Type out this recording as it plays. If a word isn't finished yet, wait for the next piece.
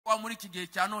kwa muri iki gihe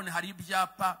cya none hari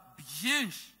ibyapa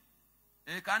byinshi,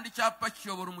 kandi icyapa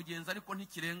kiyobora umugenzi ariko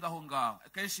ntikirenga aho ngaho.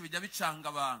 Kenshi bijya bicanga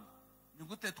abantu, ni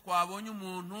gute twabonye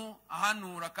umuntu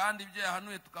ahanura kandi ibyo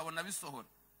yahanuye tukabona bisohora?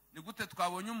 Ni gute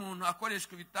twabonye umuntu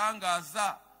akoreshwa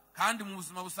ibitangaza kandi mu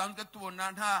buzima busanzwe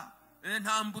tubona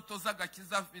nta mbuto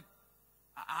z'agakiza afite?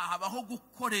 Habaho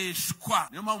gukoreshwa.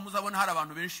 Niyo mpamvu muzabona hari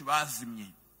abantu benshi bazimye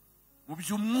mu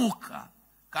by'umwuka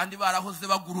kandi barahoze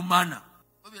bagurumana.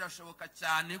 Birashoboka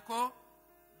cyane ko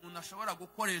umuntu ashobora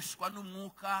gukoreshwa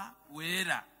n'umwuka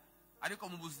wera, ariko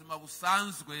mu buzima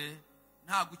busanzwe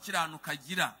nta gukiranuka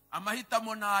agira.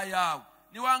 Amahitamo ni ayawe.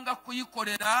 Niwanga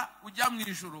kuyikorera ujya mu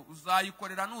ijuru,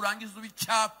 uzayikorera nurangiza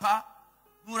ubicyapa,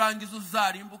 nurangiza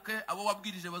uzarimbuke, abo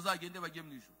wabwirije bazagende bajye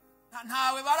mu ijuru.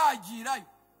 Ntawe baragirayo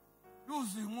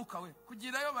yuzuye umwuka we.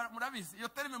 Kugirayo murabizi, iyo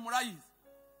terime murayizi.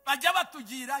 Bajya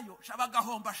batugirayo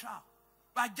bagahomba sha,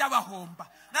 bajya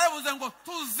bahomba. Naravuze ngo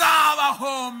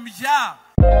tuzabahombya.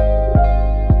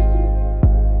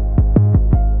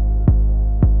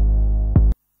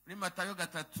 Muri Matayo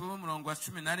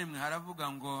 3:11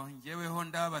 haravuga ngo ngeweho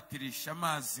ndabatirisha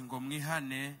amazi ngo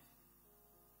mwihane,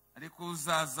 ariko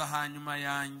uzaza hanyuma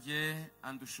yanjye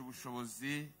andusha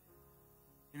ubushobozi,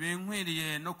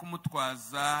 ibinkwiriye no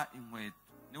kumutwaza inkweto.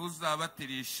 Niwe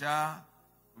uzabatirisha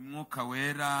umwuka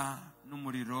wera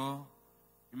n'umuriro.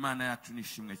 Imana yacu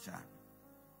nishimwe cyane.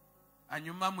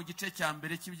 Hanyuma mu gice cya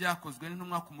mbere cy'ibyakozwe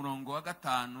n'intumwa ku murongo wa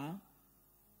 5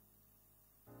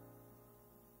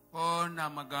 ko na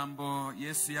magambo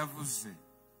Yesu yavuze.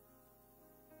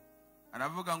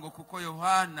 Aravuga ngo kuko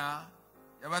Yohana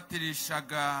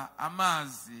yabatirishaga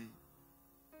amazi,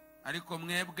 ariko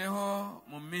mwebweho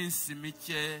mu minsi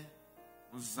mike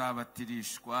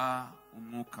uzabatirishwa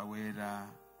umwuka wera.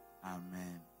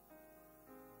 Amen.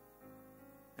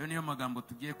 Iyo niyo magambo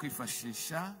tugiye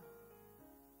kwifashisha.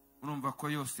 Urumva ko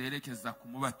yose yerekeza ku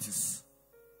mubatizo.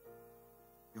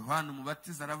 Yohana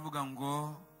umubatiza aravuga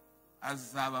ngo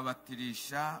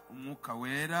azababatirisha umwuka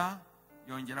wera,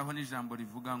 yongeraho n'ijambo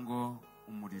rivuga ngo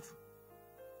umuriro.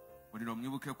 Umuriro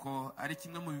mwibuke ko ari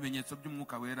kimwe mu bimenyetso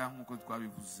by'umwuka wera nk'uko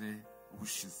twabivuze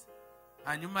ubushize.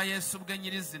 Hanyuma Yesu ubwe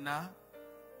nyirizina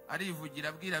arivugira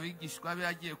abwira abigishwa be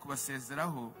agiye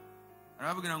kubasezeraho,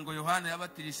 arababwira ngo Yohana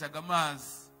yabatirishaga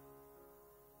amazi,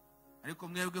 ariko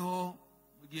mwebweho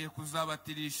mugiye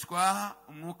kuzabatirishwa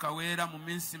umwuka wera mu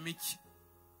minsi mike.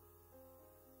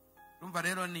 Urumva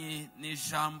rero ni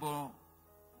ijambo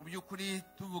mu by'ukuri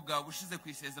tuvuga ubushize ku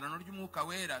isezerano ry'umwuka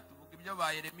wera. Tuvuga ibyo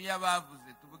ba Yeremiya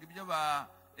bavuze, tuvuga ibyo ba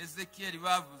Ezekiel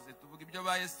bavuze, tuvuga ibyo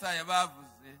ba Yesaya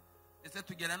bavuze, ndetse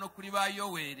tugera no kuri ba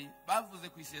Yoweri bavuze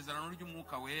ku isezerano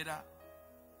ry'umwuka wera.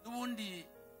 N'ubundi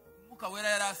umwuka wera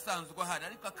yari asanzwe ahari,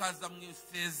 ariko akaza mu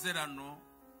isezerano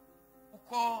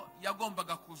uko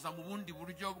yagombaga kuza mu bundi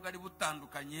buryo bwari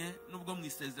butandukanye n'ubwo mu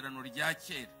isezerano rya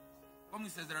kera. Ko mu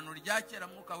isezerano rya kera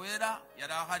umwuka wera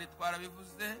yari ahari,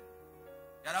 twarabivuze,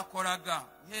 yarakoraga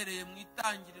uhereye mu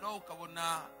itangiriro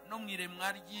ukabona no mu iremwa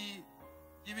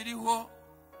ry'ibiriho.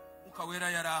 Umwuka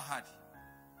wera yari ahari,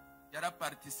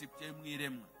 yaraparticipiye mu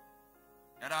iremwa,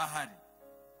 yari ahari.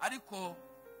 Ariko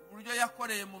uburyo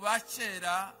yakoreye mu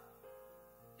bakera,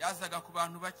 yazaga ku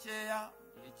bantu bakeya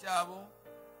igihe cyabo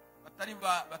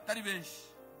batari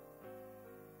benshi.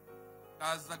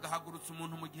 Kaza gahagurutsa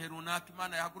umuntu mu gihe runaka.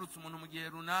 Imana yahagurutsa umuntu mu gihe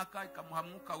runaka ikamuha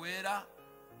mwuka wera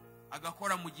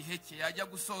agakora mu gihe cye. Yajya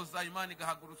gusoza Imana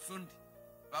igahagurutsa undi.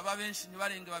 Baba benshi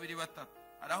ntibarenge 2-3.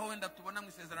 Araho wenda tubona mu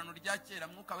isezerano rya kera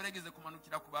mwuka wera yageze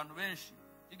kumanukira ku bantu benshi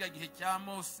kiga gihe cya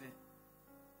Mose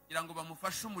kugira ngo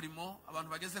bamufashe umurimo,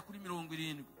 abantu bageze kuri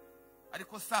 70.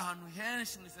 Ariko si ahantu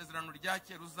henshi mu isezerano rya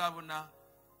kera uzabona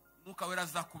mwuka wera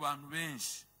aza ku bantu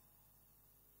benshi.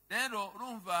 Rero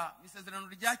urumva mu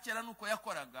isezerano rya kera nuko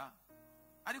yakoraga,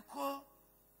 ariko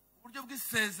uburyo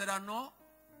bw'isezerano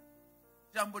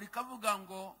jambo rikavuga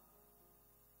ngo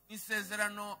mu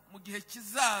isezerano mu gihe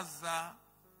kizaza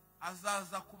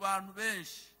azaza ku bantu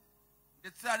benshi.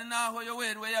 Ndetse hari naho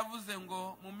Yoweri we yavuze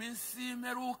ngo mu minsi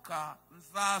y'imperuka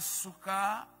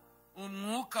nzasuka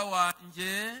umwuka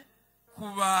wanjye ku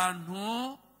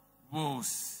bantu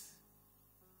bose.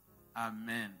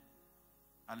 Amen.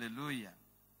 Haleluya.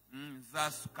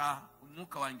 Nzasuka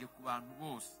umwuka wanjye ku bantu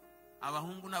bose.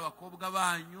 Abahungu n'abakobwa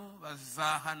banyu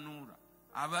bazahanura,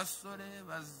 abasore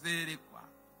bazerekwa,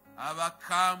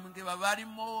 abakambwe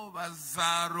babarimo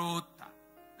bazarota.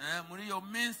 Muri iyo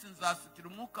minsi nzasukira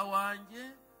umwuka wanjye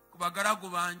ku bagaragu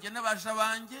banjye n'abaja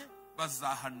banjye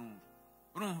bazahanura.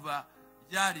 Urumva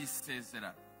ryari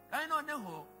isezerano. Kandi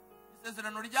noneho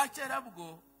isezerano rya kera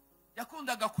bwo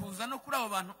yakundaga kuza no kuri abo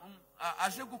bantu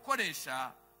aje gukoresha,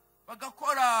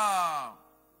 bagakora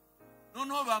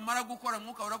noneho bamara gukora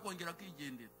mwuka wera kongera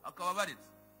kwigendera akaba baretse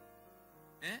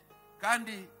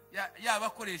kandi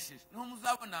yabakoresheje. Niho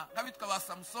muzabona nk'abitwa ba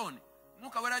Samusoni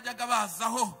mwuka wera yajyaga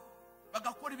bazaho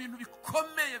bagakora ibintu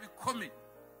bikomeye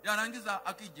yarangiza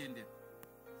akigendera.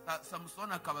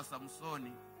 Samusoni akaba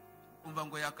Samusoni kumva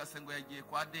ngo yakase ngo yagiye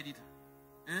kwa Delila,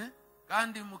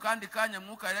 kandi mu kandi kanya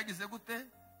mwuka yari yagize gute,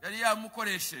 yari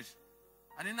yamukoresheje.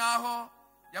 Ari naho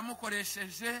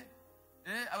yamukoresheje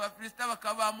abafilisita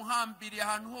bakaba bamuhambiriye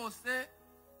ahantu hose,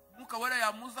 mwuka wera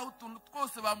yamuzaho utuntu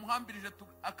twose bamuhambirije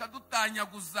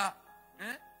akadutanyaguza.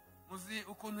 Muzi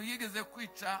ukuntu yigeze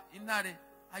kwica intare,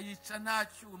 ayica nta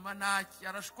cyuma ntaki,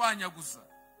 arashwanyaguza.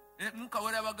 Mwuka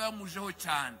wera yabaga yamujeho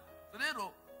cyane.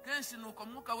 Rero kenshi nuko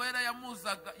mwuka wera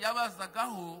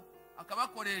yabazagaho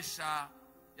akabakoresha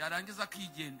yarangiza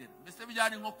akigendera. Mbese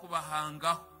byari nko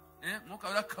kubahangaho, mwuka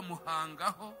wera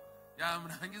akamuhangaho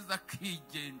yarangiza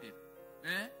akigendera,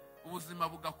 ubuzima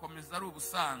bugakomeza ari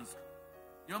ubusanzwe.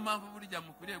 Niyo mpamvu burya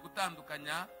mukwiriye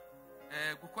gutandukanya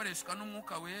gukoreshwa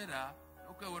n'umwuka wera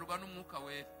no kuyoborwa n'umwuka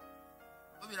wera.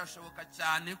 Ko birashoboka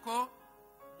cyane ko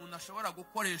umuntu ashobora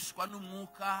gukoreshwa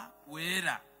n'umwuka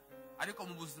wera ariko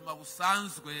mu buzima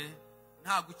busanzwe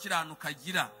nta gukiranuka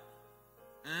agira.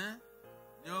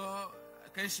 Yo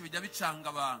kenshi bijya bicanga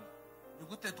abantu. Ni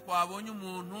gute twabonye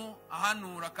umuntu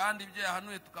ahanura kandi ibyo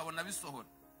yahanuye tukabona bisohora?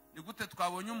 Ni gute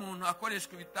twabonye umuntu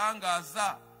akoreshwa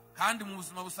ibitangaza kandi mu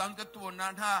buzima busanzwe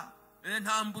tubona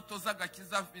nta mbuto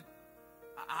z'agakiza afite?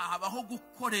 Habaho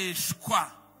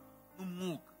gukoreshwa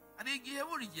n'umwuka. Hari igihe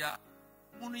burya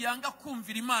umuntu yanga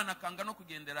kumvira Imana akanga no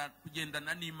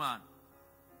kugendana n'Imana,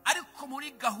 ariko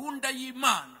muri gahunda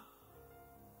y'Imana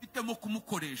bitemo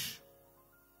kumukoresha.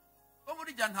 Ko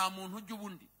burya nta muntu ujya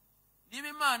ubundi. Niba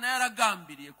Imana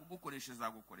yaragambiriye kugukoresha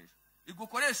izagukoresha.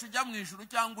 Igukoresha ujya mu ijuru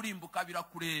cyangwa urimbuka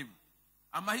birakureba.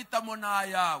 Amahitamo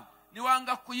n'ayawe.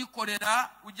 Niwanga kuyikorera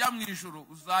ujya mu ijuru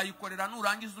uzayikorera,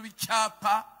 nurangiza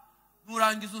ubicyapa,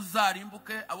 nurangiza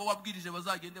uzarimbuke, abo wabwirije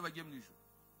bazagende bajye mu ijuru.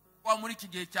 Kwa muri iki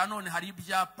gihe cya none hari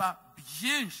ibyapa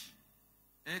byinshi,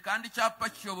 kandi icyapa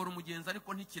kiyobora umugenzi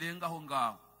ariko ntikirenga aho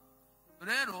ngaho.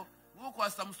 Rero nk'uko wa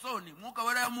Samusoni mwuka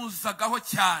wera yamuzagaho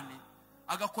cyane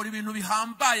agakora ibintu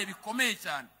bihambaye bikomeye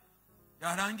cyane,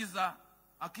 yarangiza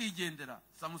akigendera.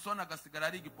 Samusoni agasigara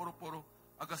ari igiporoporo,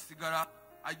 agasigara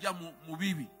ajya mu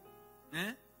bibi.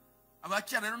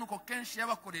 Abakera rero nuko kenshi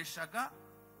yabakoreshaga,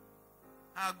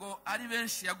 ntago ari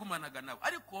benshi yagumanaga nabo.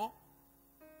 Ariko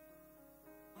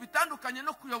bitandukanye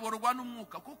no kuyoborwa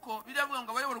n'umwuka, kuko biravuga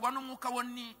ngo abayoborwa n'umwuka bo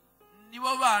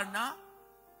nibo bana.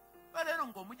 Rero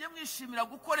ngo mujye mwishimira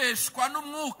gukoreshwa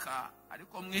n'umwuka,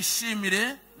 ariko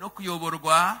mwishimire no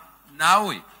kuyoborwa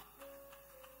nawe.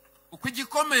 Uko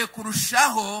igikomeye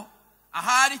kurushaho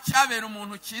ahari cyabera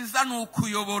umuntu cyiza ni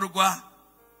ukuyoborwa.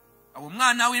 Abo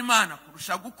umwana w'Imana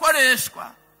kurusha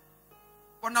gukoreshwa,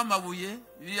 ko n'amabuye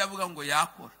biravuga ngo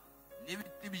yakora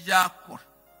n'ibiti byakora.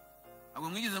 Abo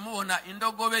mwigize mubona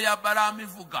indogobe ya Balamu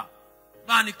ivuga,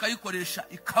 Imana ikayikoresha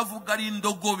ikavuga ari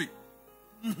indogobe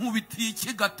nkubitiye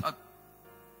ikigatatu.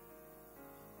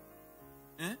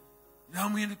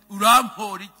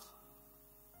 Urampora iki?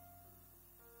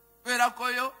 Kubera ko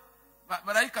yo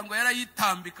marayika ngo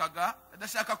yarayitambikaga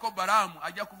adashaka ko Balamu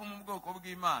ajya kuva mu bwoko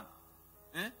bw'Imana.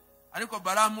 Ariko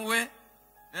Balamu we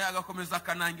agakomeza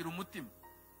akanangira umutima.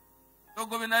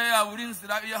 Indogobe nayo yabura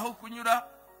inzira yaho kunyura,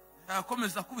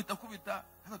 akomeza kubita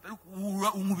ariko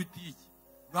unkubitiye iki?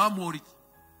 Urampora iki?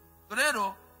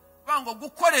 Rero bango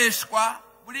gukoreshwa,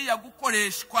 buriya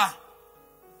gukoreshwa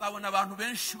uzabona abantu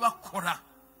benshi bakora,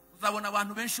 uzabona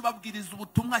abantu benshi babwiriza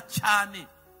ubutumwa cyane,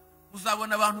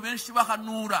 uzabona abantu benshi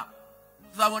bahanura,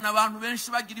 uzabona abantu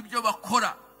benshi bagira ibyo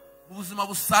bakora. Mu buzima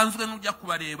busanzwe n'ujya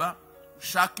kubareba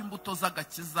ushaka imbuto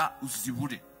z'agakiza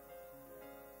uzibure.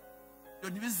 Ibyo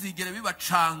ntibizigere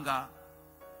bibacanga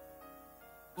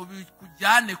ngo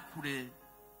bikujyane kure,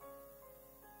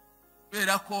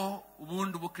 kubera ko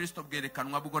ubundi ubukristo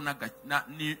bwerekanwa bwo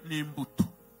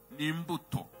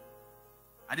n'imbuto.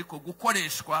 Ariko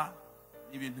gukoreshwa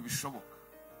ni ibintu bishoboka.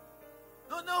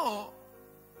 Noneho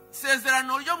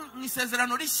mu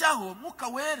isezerano rishyaho mwuka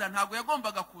wera ntabwo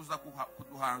yagombaga kuza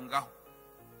kuduhangaho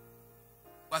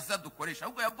bazadukoresha,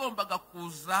 ahubwo yagombaga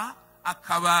kuza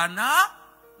akabana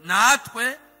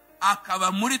natwe,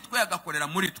 akaba muri twe, agakorera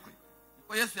muri twe.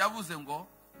 Niko Yesu yavuze ngo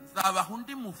nzabaha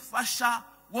undi mufasha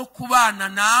wo kubana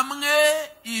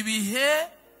namwe ibihe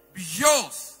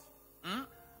byose.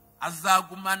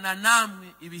 Azagumana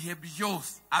namwe ibihe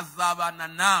byose, azabana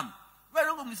namwe.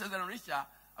 Kubera ngo mu isezerano rishya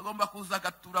agomba kuza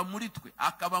agatura muri twe,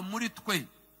 akaba muri twe.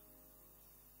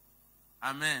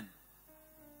 Amen.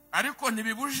 Ariko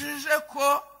ntibibujije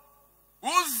ko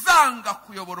uzanga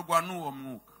kuyoborwa n'uwo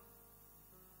mwuka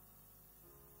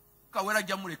Mwuka Wera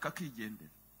ajya mureka akigendera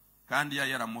kandi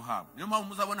yaramuhawe. Niyo mpamvu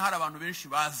muzabona hari abantu benshi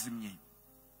bazimye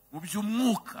mu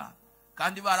by'umwuka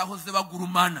kandi barahoze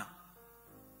bagurumana.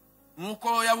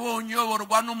 Nuko yabonye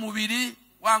yoborwa n'umubiri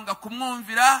wanga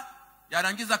kumwumvira,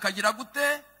 yarangiza akagira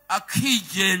gute?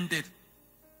 Akigendera.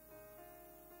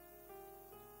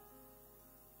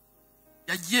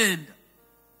 Yagenda.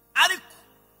 Ariko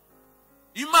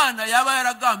Imana yaba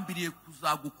yaragambiriye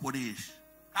kuzagukoresha,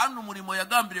 kandi umurimo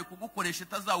yagambiriye kugukoresha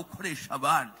itazawukoresha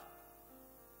abandi,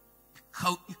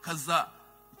 ikaza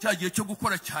cyagiye cyo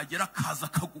gukora cyagera kaza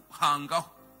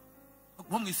kaguhangaho.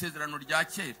 Nko mu isezerano rya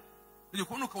kera uri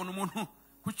kubona ukabona umuntu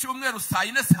ku cyumweru saa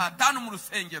 4 saa 5 mu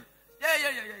rusengero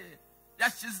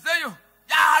yashyizeyo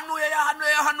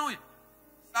yahanuye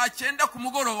saa 9 ku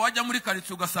mugoroba wajya muri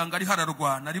karitsiye ugasanga ari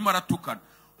hararwana arimo aratukana.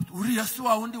 Uriya si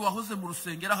wa wundi wahoze mu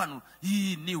rusengero hano?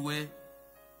 Niwe.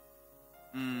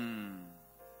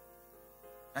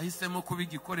 Yahisemo kuba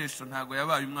igikoresho, ntago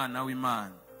yabaye umwana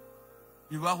w'Imana.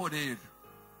 Bibaho rero.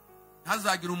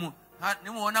 Ntazagira umuntu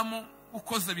nimubonamo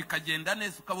ukoze bikagenda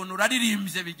neza ukabona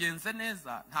uraririmbye bigenze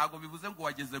neza, ntago bivuze ngo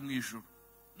wageze mu ijuru.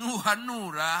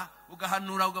 Nuhanura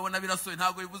ugahanura ugabona birasoye,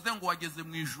 ntago bivuze ngo wageze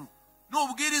mu ijuru.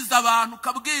 Nubwiriza abantu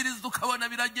ukabwiriza ukabona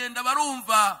biragenda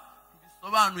barumva,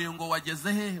 bisobanuye ngo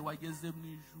wageze hehe? Wageze mu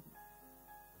ijuru.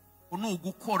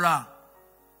 Unugukora.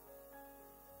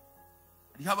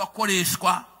 Hariho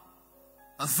abakoreshwa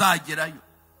bazagerayo.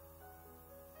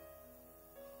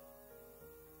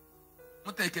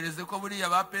 Mutekereze ko buriya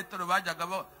ba Petero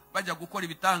bajya gukora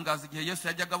ibitangaza igihe Yesu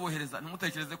yajyaga bohereza.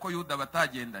 Ntimutekereze ko Yuda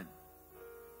batagendanye.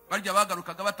 Barya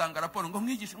bagarukaga batanga raporo ngo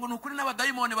mwigishe ngo nukuri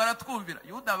n'abadayimoni baratwumvira.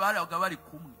 Yuda baraga bari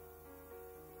kumwe.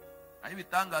 Ari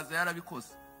bitangaza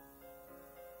yarabikoze.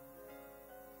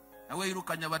 Nawe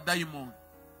yirukanya abadayimoni.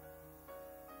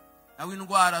 Nawe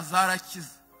indwara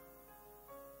zarakize.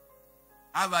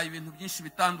 Habaye ibintu byinshi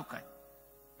bitandukanye.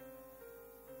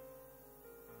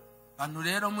 Abantu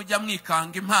rero mujya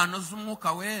mwikanga impano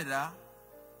z'Umwuka Wera,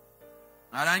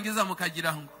 narangiza mukagira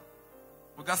ngo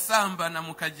mugasambana,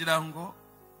 mukagira ngo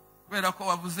kubera ko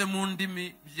wavuze mu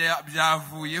ndimi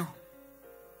byavuyeho.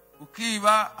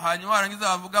 Ukiba hanyuma warangiza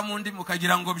bavuga mu ndimi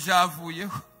mukagira ngo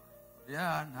byavuyeho.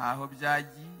 Ntaho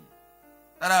byagiye.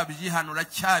 Tarabyihanura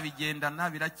cyabigendana,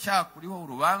 biracyakuriho,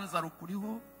 urubanza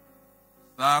rukuriho.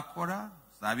 Zakora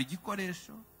zaba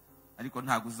igikoresho ariko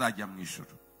ntago uzajya mu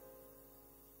ijuru.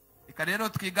 Reka rero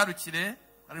twigarukire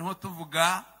hariho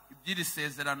tuvuga iby'iri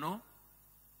sezerano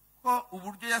ko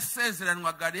uburyo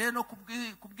yasezeranwaga rero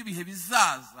kubw'ibihe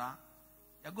bizaza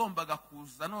yagombaga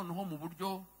kuza noneho mu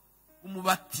buryo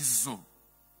bw'umubatizo.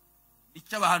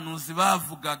 Icyo abahanuzi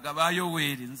bavugaga ba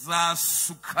Yoweri,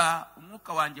 nzasuka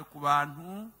umwuka wanjye ku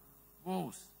bantu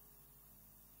bose.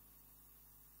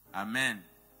 Amen.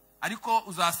 Ariko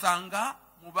uzasanga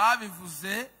mu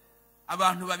babivuze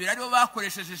abantu babiri aribo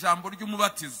bakoresheje ijambo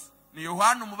ry'umubatizo, ni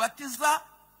Yohana umubatiza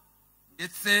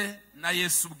ndetse na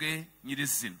Yesu bwe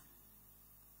nyirizina.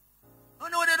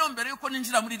 Noneho rero mbere yuko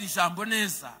ninjira muri iri jambo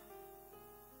neza,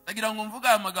 ndagira ngo mvuga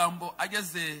aya magambo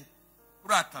ageze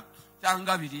kuri 3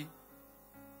 cyangwa 2.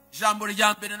 Ijambo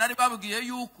rya mbere nari babwiye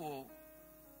yuko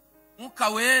Mwuka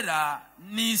Wera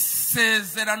ni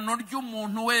isezerano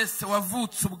ry'umuntu wese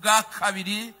wavutse ubwa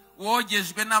kabiri,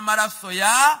 wogejwe n'amaraso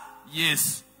ya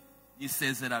Yesu. Ni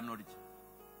isezerano rye.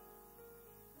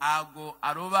 Ago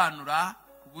arobanura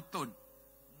ku butoni.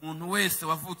 Umuntu wese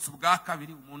wavutse ubwa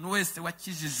kabiri, umuntu wese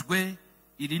wakijijwe,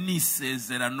 iri ni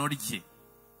isezerano rye.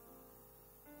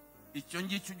 Icyo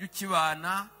ngicyo ujye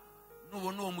ukibana,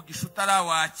 nubona uwo mugisha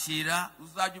utarawakira,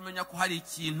 uzajya umenya ko hari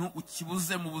ikintu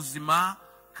ukibuze mu buzima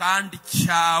kandi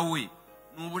cyawe.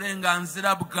 Ni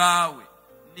uburenganzira bwawe.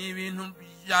 Ni ibintu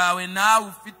byawe nawe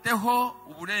ufiteho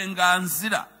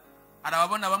uburenganzira. Hari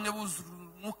ababona bamwe buzura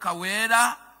Umwuka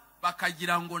Wera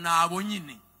bakagira ngo nabo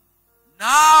nyine.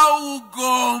 Nawe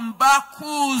ugomba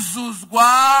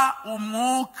kuzuzwa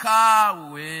Umwuka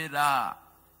Wera.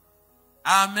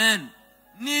 Amen.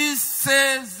 Ni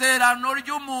isezerano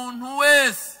ry'umuntu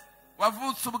wese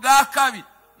wavutse ubwa kabiri,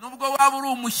 nubwo waba uri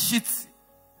umushyitsi,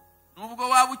 nubwo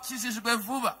waba ukijijwe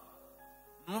vuba,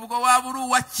 nubwo waba uri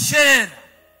uwa kera,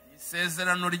 ni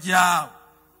isezerano ryawe.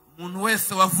 Umuntu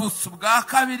wese wavutse ubwa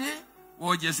kabiri,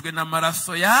 wogejwe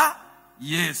n'amaraso ya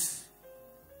Yesu.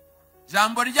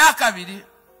 Jambo rya kabiri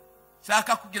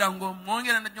shaka kugira ngo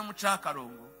mwongere naryo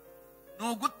mucakarongo, ni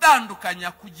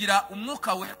ugutandukanya kugira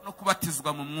Umwuka Wera no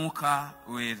kubatizwa mu Mwuka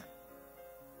Wera.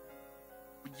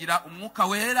 Kugira Umwuka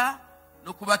Wera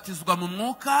no kubatizwa mu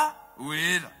Mwuka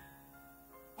Wera.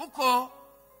 Uko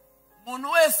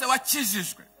umuntu wese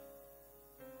wakijijwe,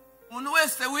 umuntu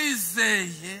wese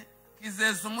wizeye,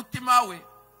 kizeza umutima we,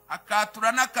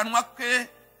 akatura n'akanwa ke,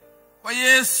 ko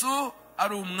Yesu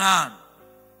ari umwana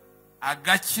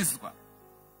agakizwa,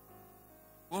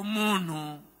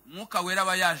 umuntu Mwuka Wera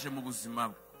aba yaje mu buzima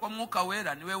bwe. Ko Mwuka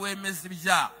Wera niwe wemeza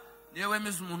ibyaha, niwe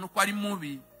wemeza umuntu ko ari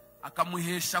mubi,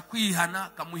 akamuhesha kwihana,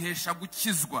 akamuhesha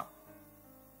gukizwa.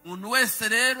 Umuntu wese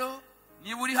rero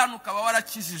niba uri hano ukaba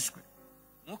warakijijwe,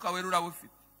 Mwuka Wera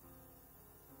urabufite.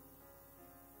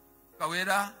 Mwuka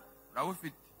Wera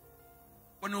urabufite.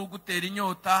 Ko niwe ugutera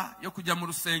inyota yo kujya mu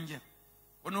rusengero,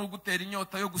 ko niwe ugutera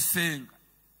inyota yo gusenga,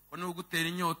 ko niwe ugutera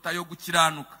inyota yo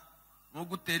gukiranuka, niwe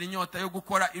ugutera inyota yo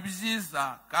gukora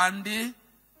ibyiza kandi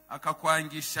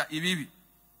akakwangisha ibibi.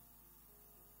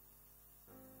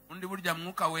 Undi burya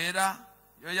Mwuka Wera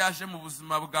iyo yaje mu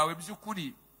buzima bwawe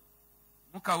by'ukuri,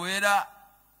 Mwuka Wera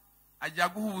ajya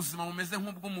guha ubuzima bumeze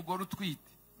nk'ubw'umugore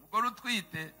utwite. Umugore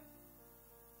utwite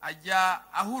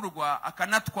ajya ahurwa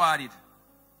akanatwarira,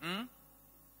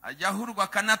 ajya ahurwa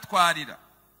akanatwarira.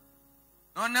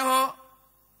 Noneho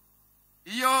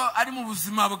iyo ari mu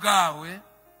buzima bwawe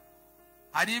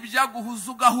hari ibyo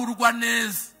aguhuza ugahurwa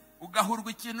neza,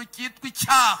 ugahurwa ikintu cyitwa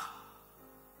icyaha,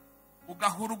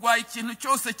 ugahurwa ikintu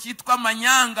cyose cyitwa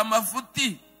amanyanga,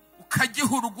 amafuti,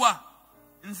 ukagihurwa,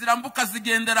 inzira mbuka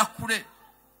zigendera kure,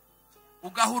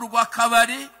 ugahurwa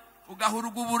akabari,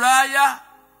 ugahurwa uburaya,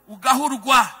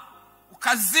 ugahurwa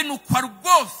ukazinukwa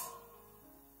rwose,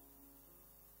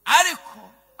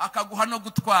 ariko akaguha no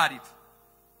gutwarira.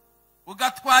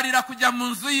 Ugatwarira kujya mu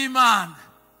nzu y'Imana,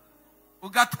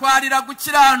 ugatwarira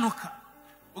gukiranuka,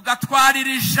 ugatwarira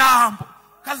ijambo,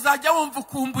 ukazajya wumva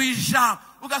ukumbuye ijambo,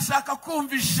 ugashaka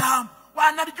kumva ijambo,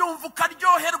 wanaryumva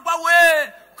ukaryoherwa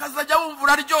we, ukazajya wumva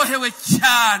uraryohewe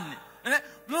cyane.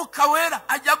 Mwuka Wera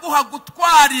ajya guha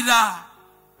gutwarira,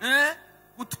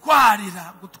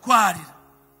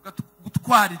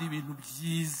 gutwarira ibintu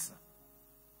byiza.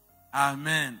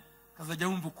 Amen. Ukazajya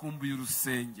wumva ukumbuye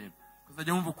urusengero,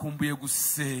 ukazajya wumva ukumbuye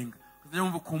gusenga, ukazajya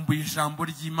wumva ukumbuye ijambo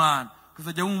ry'Imana,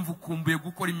 ukazajya wumva ukumbuye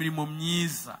gukora imirimo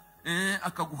myiza,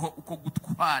 akaguha uko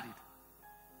gutwarira.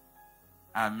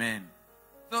 Amen.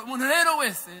 So umuntu rero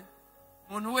wese,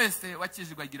 umuntu wese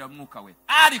wakijijwe agira Mwuka Wera,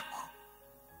 ariko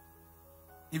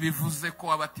ibivuze ko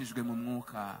wabatijwe mu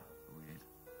Mwuka Wera.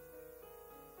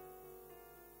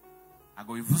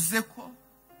 Ntabwo bivuze ko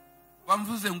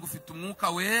wamvuze ngo ufite Umwuka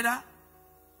Wera,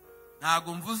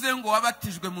 ntabwo mvuze ngo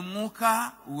wabatijwe mu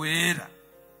Mwuka Wera.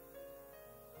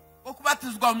 Ko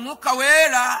kubatizwa mu Mwuka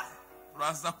Wera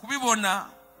turaza kubibona,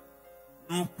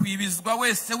 ni ukwibizwa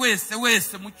wese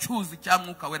mu cyuzi cya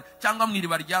Mwuka Wera cyangwa mu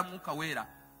iriba rya Mwuka Wera,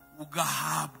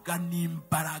 ugahabwa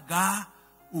n'imbaraga,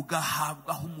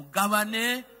 ugahabwa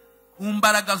umugabane ku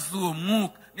mbaraga z'uwo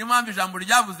mwuka. Niyo mpamvu ijambo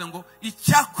ryavuze ngo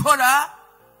icyakora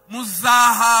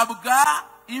muzahabwa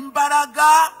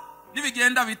imbaraga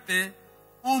nibigenda bite,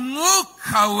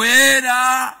 Umwuka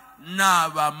Wera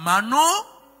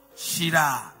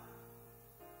nabamanukira.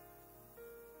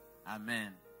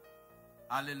 Amen.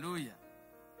 Haleluya.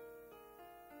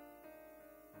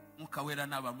 Umwuka Wera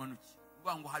nabamanukira,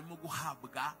 uvuga ngo harimo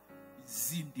guhabwa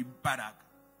izindi mbaraga,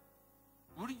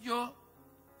 buryo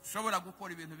ushobora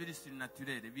gukora ibintu biri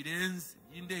surnaturel, birenze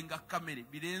y'indengakamere,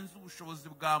 birenze ubushobozi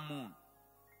bwa muntu.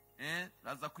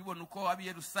 Turaza kubibona uko ab'i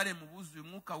Yerusalemu buzuye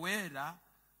Umwuka Wera,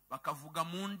 bakavuga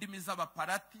mu ndimi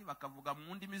z'abaparati, bakavuga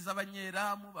mu ndimi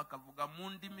z'abanyeramu, bakavuga mu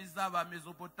ndimi z'aba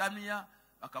Mesopotamiya,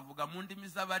 bakavuga mu ndimi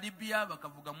z'Abalibiya,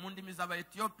 bakavuga mu ndimi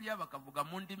z'Abaetiyopiya, bakavuga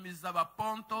mu ndimi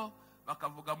z'Abaponto,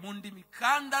 bakavuga mu ndimi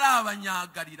kandi ari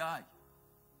Abanyagalilaya.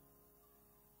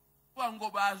 Kuvuga ngo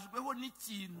bajweho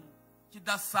n'ikintu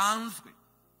kidasanzwe.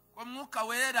 Ko Mwuka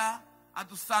Wera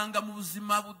adusanga mu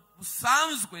buzima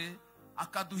busanzwe,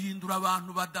 akaduhindura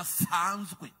abantu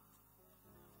badasanzwe.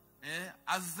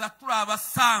 Aza turi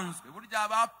abasanzwe. Burya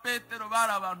ba Petero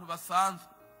bari abantu basanzwe.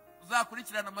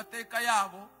 Uzakurikirana amateka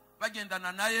yabo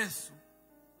bagendana na Yesu,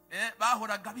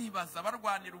 bahoraga bibaza,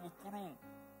 barwanira ubukuru,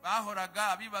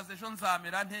 bahoraga bibaza ejo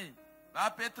nzamera nte. Ba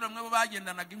Petero mwe bo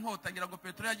bagendanaga inkota, ngira ngo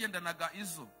Petero yagendanaga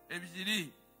izo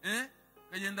ebyiri,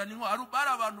 kagendana inkota. Bari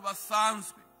abantu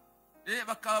basanzwe,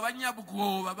 bakaba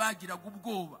abanyabwoba, bagiraga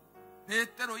ubwoba.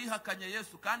 Petero yihakanye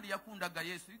Yesu kandi yakundaga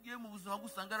Yesu. Igiye mu buzima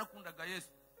gusanga yarakundaga Yesu,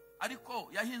 ariko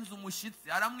yahinze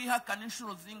umushyitsi, aramwihakana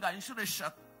inshuro zingahe? Inshuro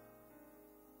 3.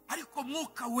 Ariko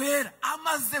Mwuka Wera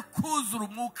amaze kuzura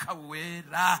Umwuka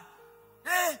Wera,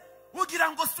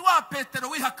 ugira ngo si wa Petero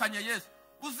wihakanye Yesu.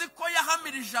 Uzi ko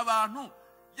yahamirije abantu,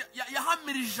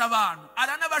 yahamirije abantu,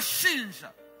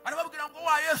 aranabashinja, arababwira ngo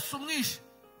wa Yesu mwishe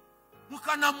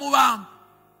mukanamubamba,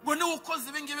 ngo ni ukoze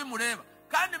ibi ngibi mureba.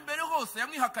 Kandi mbere hose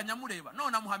yamwihakanya mureba,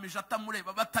 none amuhamije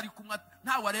atamureba, batari kumwe,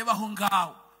 ntawe areba aho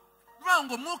ngaho.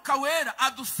 ngo Mwuka Wera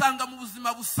adusanga mu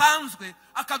buzima busanzwe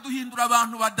akaduhindura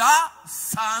abantu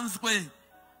badasanzwe.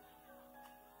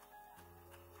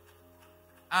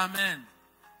 Amen.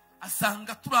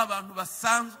 Asanga turi abantu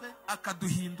basanzwe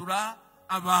akaduhindura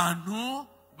abantu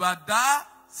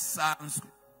badasanzwe.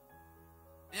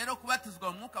 Rero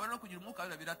kubatizwa mu Mwuka Wera no kugira Umwuka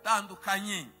Wera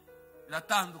biratandukanye.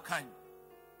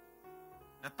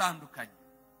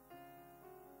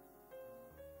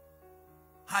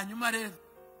 Hanyuma rero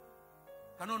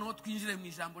kanoneho twinjire mu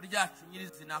ijambo ryacu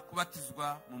nyirizina,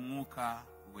 kubatizwa mu Mwuka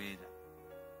Wera.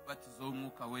 Kubatizo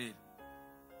w'Umwuka Wera,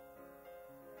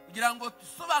 kugira ngo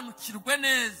dusobanukirwe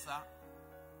neza,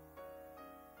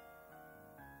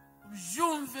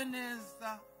 tubyumve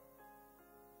neza,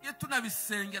 iyo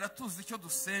tunabisengera tuzi icyo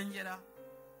dusengera,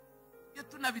 iyo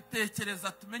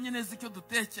tunabitekereza tumenye neza icyo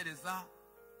dutekereza,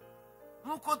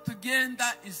 nuko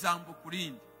tugenda ijambo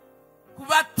kurindi.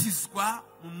 Kubatizwa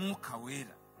mu Mwuka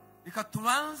Wera, reka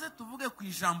tubanze tuvuge ku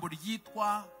ijambo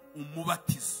ryitwa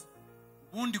umubatizo.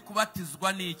 Ubundi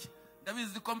kubatizwa niki?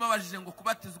 Ndabizi ko mbabajije ngo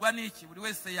kubatizwa niki, buri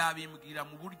wese yabimbwira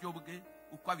mu buryo bwe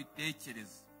uko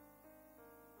abitekereza.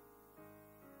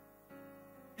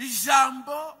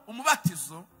 Ijambo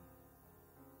umubatizo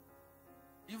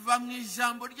iva mu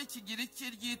ijambo ry'Ikigiriki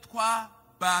ryitwa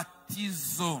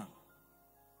batizo.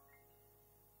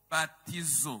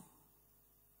 Batizo,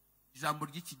 ijambo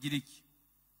ry'Ikigiriki.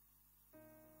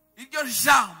 Iryo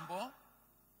jambo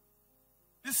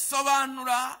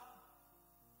risobanura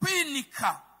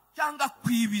kwinika cyangwa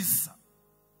kwibiza,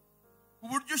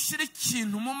 uburyo ushyira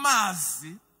ikintu mu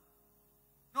mazi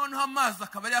noneho amazi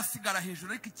akaba yasigara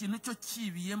hejuru, ariko ikintu cyo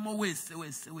kibiyemo wese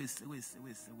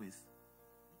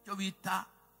icyo bita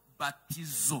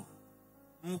batizo.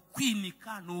 Ni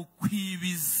ukwinika, ni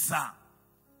ukwibiza.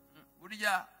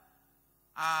 Burya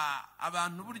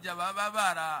abantu burya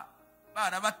baba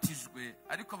barabatijwe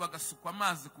ariko bagasukwa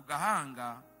amazi ku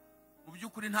gahanga, mu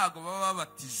by'ukuri ntago baba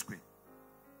babatijwe,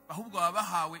 ahubwo baba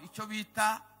bahawe icyo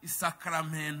bita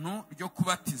isakramento ryo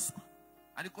kubatizwa,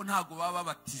 ariko ntago baba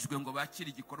babatijwe ngo bakire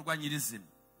igikorwa nyirizina.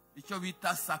 Icyo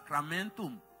bita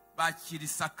sacramentum, bakira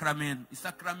isakramento.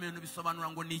 Isakramento bisobanura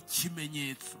ngo ni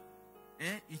ikimenyetso.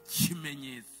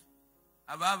 Ikimenyetso.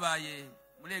 Ababaye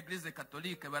muri Eglise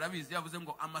Catholique barabizi, yavuze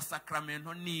ngo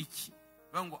amasakramento ni iki?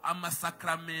 Ngo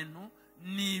amasakramento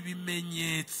ni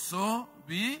ibimenyetso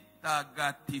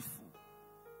bitagatifu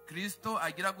Kristo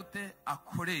agira gute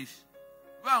akoresha.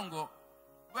 Ngo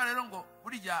rero ngo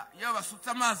burya iyo basutse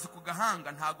amazi ku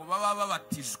gahanga ntago baba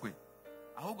babatijwe,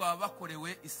 ahubwo baba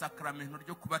bakorewe isakramento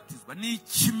ryo kubatizwa. Ni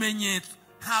ikimenyetso,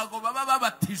 ntago baba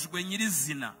babatijwe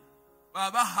nyirizina,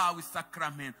 baba bahawe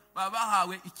isakramento, baba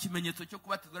bahawe ikimenyetso cyo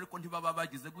kubatizwa, ariko ntibaba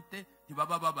bagize gute,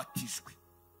 ntibaba babatijwe.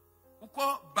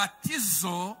 Uko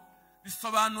batizo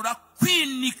bisobanura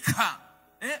kwinika,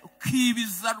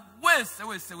 ukibiza wese.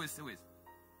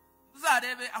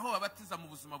 Uzarebe aho babatiza mu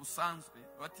buzima busanzwe,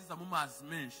 babatiza mu mazi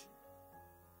menshi.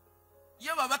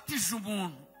 Iyo babatije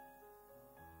umuntu,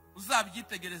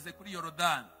 uzabyitegereze kuri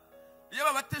Yorodani, iyo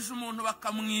babatije umuntu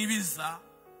bakamwibiza,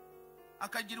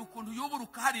 akagira ukuntu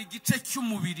yuburuka hari igice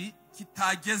cy'umubiri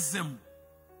kitagezemo,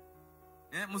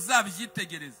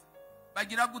 muzabyitegereze.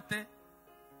 Bagira gute?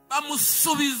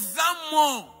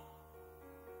 Bamusubizamo.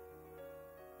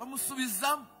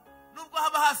 Nubwo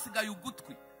haba hasigaye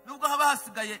ugutwi, nubwo haba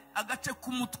hasigaye agace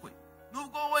k'umutwe,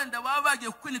 nubwo wenda baba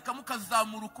bagiye kwinika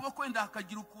mukazamura ukuboko, wenda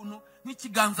hakagira ukuntu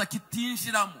nk'ikiganza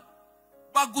kitinjiramo,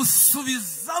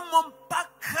 bagusubizamo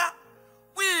mpaka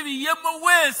wibiyemo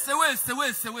wese,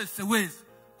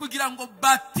 kugira ngo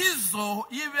batizo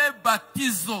ibe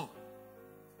batizo.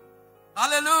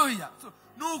 Haleluya.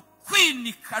 Ni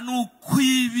ukwinika, ni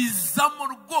ukwibizamo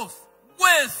rwose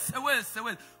wese,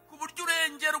 ku buryo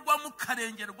urengerwamo,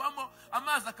 ukarengerwamo,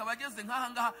 amazi akaba ageze nk'aha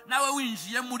ngaha, nawe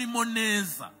winjiyemo urimo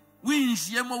neza,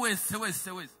 winjiyemo wese.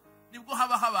 Nibwo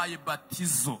haba habaye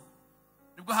batizo,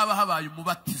 nibwo haba habaye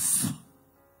umubatizo.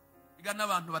 Biga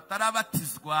n'abantu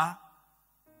batarabatizwa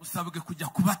musabwe kujya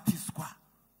kubatizwa,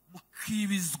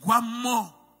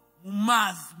 mukibizwamo mu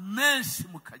mazi menshi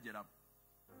mukageramo.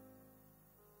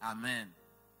 Amen.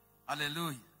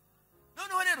 Haleluya.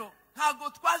 Noneho rero ntago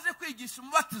twaje kwigisha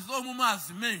umubatizo wo mu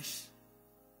mazi menshi,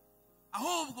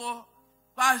 ahubwo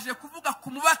baje kuvuga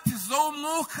ku mubatizo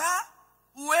w'Umwuka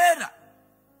Wera.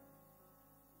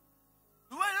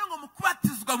 Rero ngo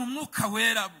mukubatizwa mu Mwuka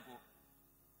Wera bwo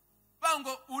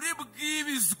bango uri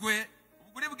bwibizwe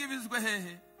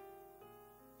hehe?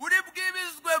 Uri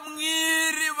bwibizwe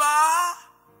mwiriba.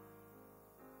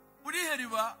 Uri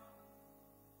heriba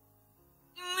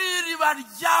mwiriba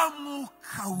rya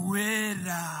Mwuka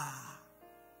Wera.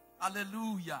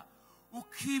 Haleluya.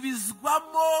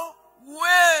 Ukibizwamo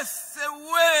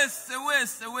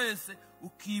wese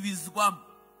ukibizwamo.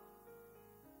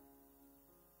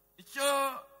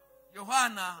 Icyo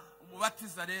Yohana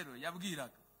umubatiza rero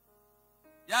yabwiraga,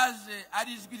 yaje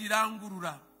ari ijwi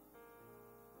rirangurura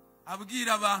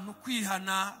abwira abantu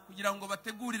kwihana kugira ngo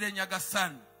bategurire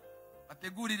Nyagasani,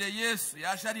 bategurire Yesu.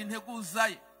 Yaje ari integuza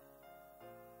ye,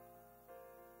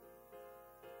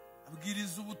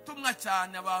 abwiriza ubutumwa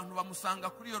cyane. Abantu bamusanga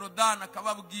kuri Yorodani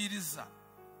akababwiriza,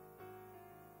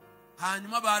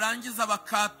 hanyuma barangiza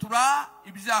bakatura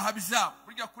ibyaha byabo.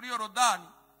 Burya kuri Yorodani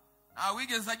nta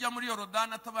wigeze ajya muri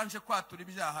Yorodani atabanje kwatura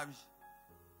ibyaha bye.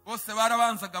 Bose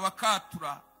barabanzaga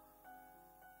bakatura.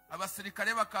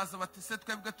 Abasirikare bakaza bati se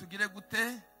twebwe tugire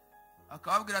gute?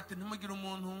 Akababwira ati ntimugire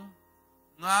umuntu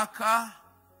mwaka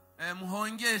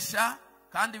muhongesha,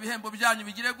 kandi ibihembo byanyu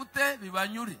bigire gute?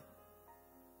 Bibanyure.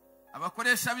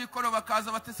 Abakoresha bikoro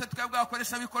bakaza bati se twebwe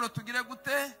abakoresha bikoro tugire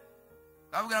gute?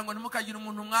 Akababwira ngo ntimukagire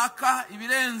umuntu mwaka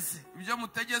ibirenze ibyo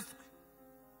mutegetswe.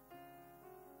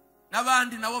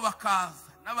 N'abandi nabo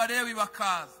bakaza, n'abarewi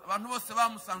bakaza. Abantu bose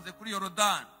bamusanze kuri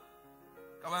Yorodani,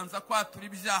 akabanza kwatura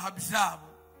ibyaha byabo,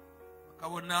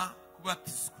 bakabona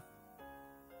kubatizwa.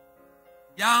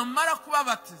 Yamara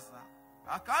kubabatiza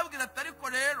akababwira ati ariko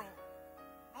rero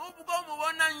nubwo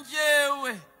mubona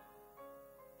njyewe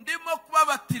ndimo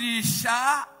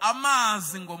kubabatirisha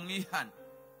amazi ngo mwihane.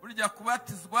 Burya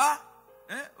kubatizwa,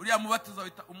 uriya mubatizo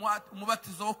wita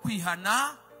umubatizo wo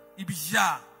kwihana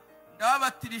ibyaha.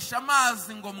 Ndababatirisha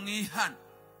amazi ngo mwihane,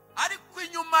 ariko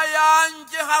inyuma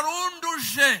yanjye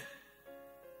harunduje.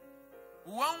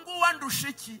 Uwo nguwo andusha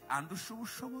iki? Andusha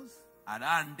ubushobozi,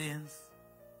 arandenze.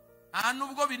 Nta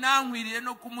nubwo binankwiriye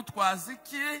no kumutwaza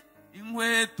iki?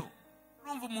 Inkweto.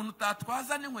 Urumva umuntu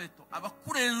utatwaza n'inkweto aba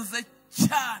akurenze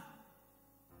cyane,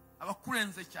 aba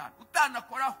akurenze cyane,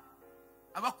 utanakoraho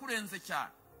aba akurenze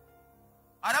cyane.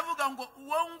 Aravuga ngo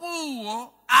uwo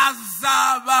nguwo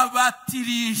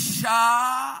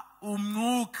azababatirisha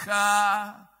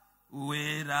umwuka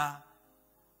wera.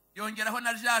 Yongeraho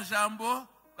na rya jambo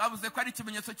bavuze ko ari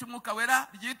ikimenyetso cy'umwuka wera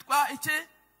ryitwa iki?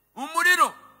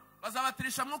 Umuriro.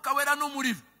 Bazabatirisha umwuka wera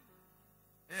n'umuriro.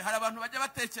 Hari abantu bajya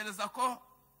batekereza ko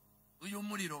uyu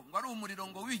muriro ngo ari umuriro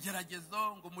ngo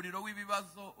w'igeragezo, ngo umuriro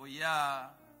w'ibibazo. Oya.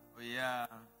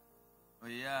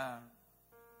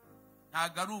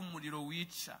 Ntago ari umuriro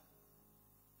wica,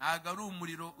 ntago ari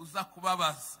umuriro uza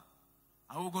kubabaza,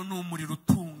 ahubwo ni umuriro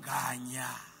utunganya.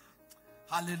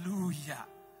 Haleluya.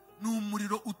 Ni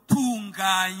umuriro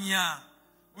utunganya.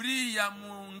 Buriya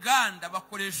mu nganda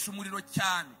bakoresha umuriro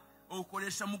cyane,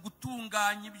 bawukoresha mu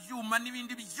gutunganya ibyuma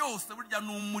n'ibindi byose. Burya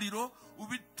ni umuriro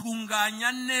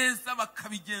ubitunganya neza,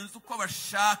 bakabigenza uko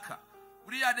bashaka.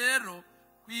 Buriya rero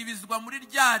kwibizwa muri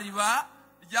rya riba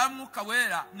rya mwuka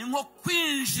wera ni nko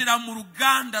kwinjira mu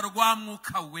ruganda rwa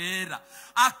mwuka wera,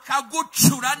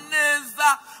 akagucura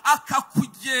neza,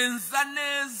 akakugenza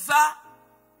neza.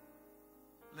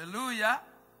 Haleluya,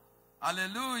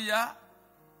 haleluya,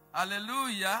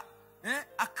 haleluya.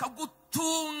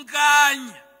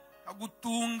 Akagutunganya,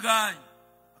 akagutunganya,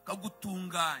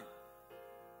 akagutunganya,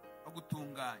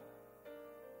 akagutunganya,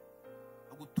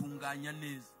 akagutunganya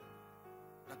neza,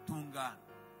 agatunganya.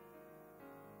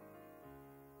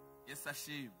 Yesu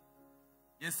ashimwe,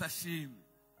 Yesu ashimwe.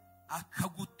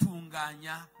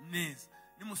 Akagutunganya neza.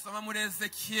 Nimusoma muri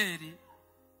Ezekiyeli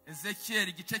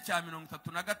igice cya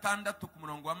 36 ku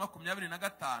murongo wa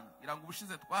 25, irango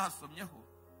ubushize twahasomyeho,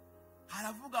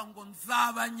 haravuga ngo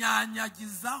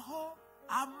nzabanyanyagizaho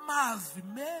amazi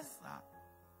meza,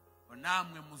 ngo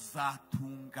namwe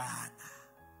muzatungana,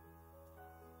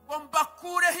 ngo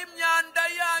mbakureho imyanda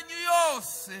yanyu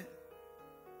yose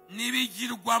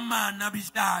n'ibigirwamana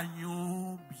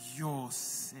byanyu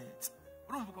byose.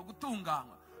 Urumva ko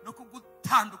gutunganywa no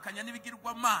kugutandukanya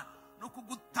n'ibigirwamana, no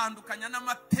kugutandukanya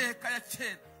n'amateka ya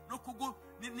kera, no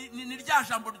ni rya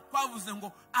jambo twavuze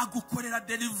ngo agukorera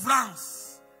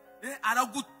deliverance.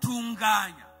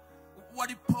 Aragutunganya.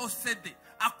 Wari posede,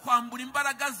 akwambura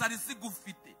imbaraga zari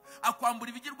zigufite, akwambura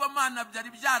ibigirwamana byari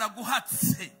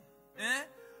byaraguhatse,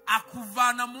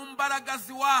 akuvana mu mbaraga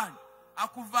ziwanyu,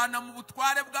 akuvana mu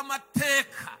butware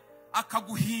bw'amateka,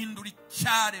 akaguhindura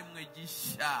icyaremwe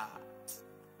gishya.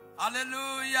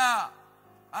 Haleluya,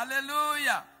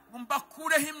 haleluya.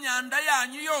 Mbakureho imyanda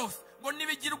yanyu yose, ngo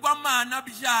n'ibigirwamana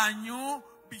byanyu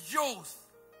byose.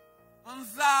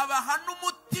 Nzabaha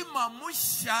n'umutima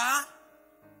mushya,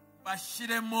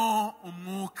 bashyiremo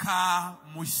umwuka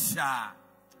mushya.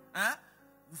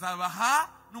 Nzabaha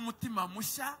n'umutima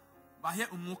mushya, bahe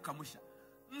umwuka mushya.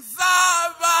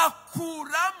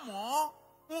 Nzabakuramo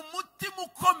umutima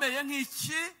ukomeye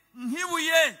nk'iki?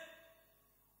 Nk'ibuye.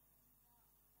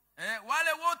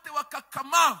 wale wote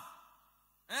wakakamavu,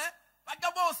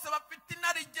 bajya bose bafite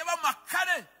inarijye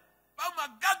b'amakare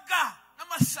b'amagaga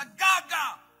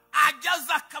n'amashagaga,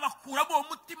 ageza akabakuramo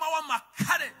umutima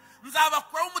w'amakare,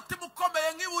 nzabakuramo umutima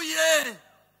ukomeye nk'ibuye,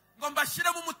 ngo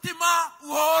mbashyire mu mutima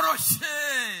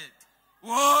woroshye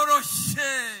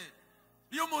woroshye.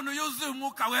 Iyo umuntu yuzuye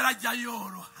umwuka wera ajya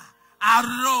yoroha,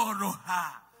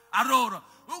 aroroha,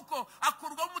 uko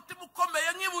akurwa umutima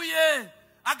ukomeye nk'ibuye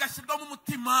agashyirwa mu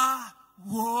mutima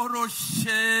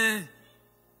woroshye.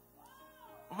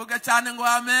 Uvuga cyane ngo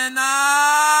amena.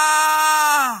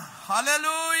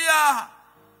 Haleluya,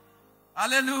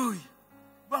 haleluya.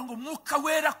 Bango umwuka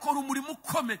wera akora umurimo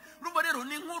ukomeye. Urumva rero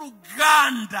ni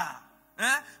nk'uruganda,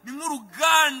 ni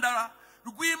nk'uruganda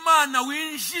rw'Imana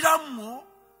winjiramo.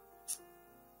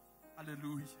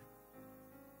 Haleluya,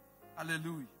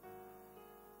 haleluya.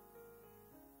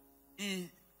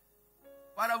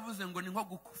 Baravuze ngo ni nko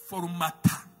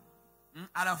guforumata,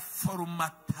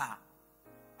 araforumata,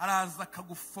 araza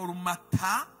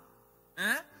akaguforumata,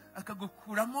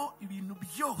 akagukuramo ibintu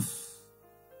byose,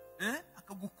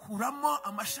 akagukuramo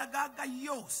amashagaga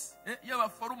yose. Iyo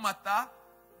baforumata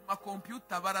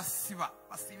makompiyuta barasiba,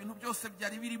 basiba ibintu byose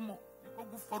byari birimo. Niko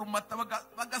guforumata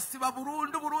bagasiba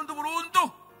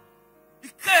burundu,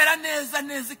 ikera neza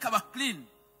ikaba clean.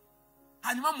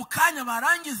 Hanyuma mu kanya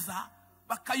barangiza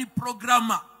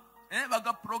bakayiprograma,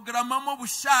 bagaprogramamo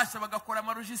bushasha, bagakora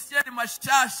amarogisieri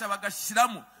mashasha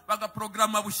bagashiramo,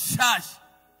 bagaprograma bushasha.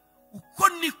 Uko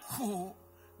niko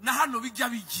na hano bijya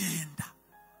bigenda.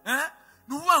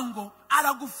 Nuvuga ngo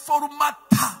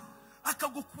araguforumata,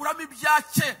 akagukuramo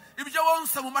ibyake, ibyo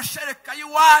wonse mu mashereka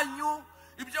y'iwanyu,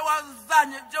 ibyo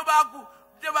wazanye, ibyo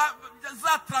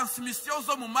za transmission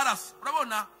zo mu maraso.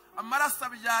 Urabona amaraso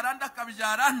abyaranda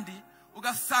akabyarandi,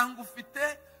 ugasanga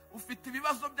ufite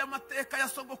ibibazo by'amateka ya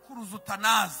sogokuruza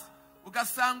utanazi,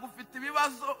 ugasanga ufite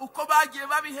ibibazo uko bagiye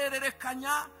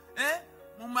babihererekanya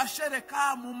mu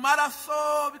mashereka, mu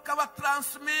maraso, bikaba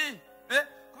transmis,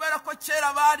 kubera ko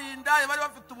kera barinda bari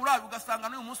bafite uburayi, ugasanga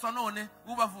n'uyu munsi wa none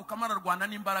bubavuka Rwanda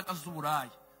n'imbaraga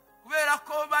z'uburayi. Kubera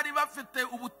ko bari bafite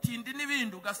ubutindi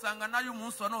n'ibindi, ugasanga n'uyu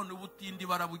munsi wa none ubutindi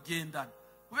barabugendana.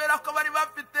 Kubera ko bari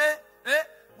bafite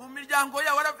mu miryango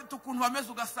yabo barafite ukuntu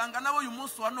bameze, ugasanga nabo uyu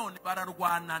munsi wa none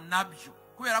bararwana nabyo,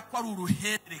 kubera ko ari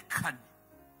uruhererekane.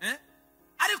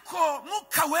 Ariko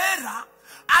mwuka wera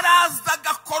araza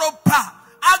agakoropa,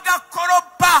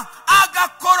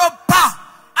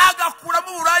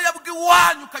 agakuramo uburaya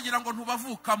bw'iwanyu ukagira ngo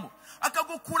ntubavukamo,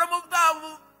 akagukuramo bwa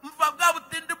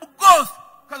butindi bwose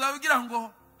ukazabigira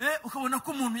ngo ukabona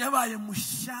ko umuntu yabaye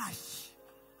mushyashya.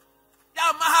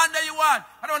 Ya mahane y'iwanyu,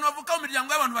 hari abantu bavuka mu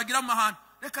miryango y'abantu bagira amahane,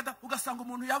 reka ugasanga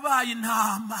umuntu yabaye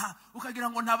intama ukagira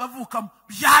ngo ntabavukamo.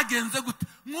 Byagenze gute?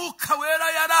 Mwuka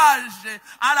wera yaraje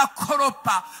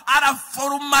arakoropa,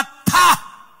 araforumata.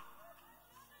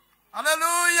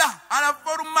 Haleluya,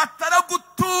 araforumata,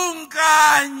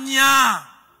 aragutunganya,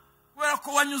 kubera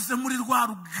ko wanyuze muri rwa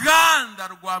ruganda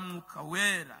rwa mwuka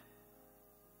wera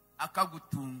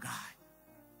akagutunganya.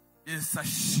 Yesu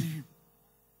ashimwe,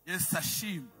 Yesu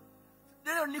ashimwe.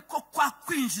 Rero niko kwa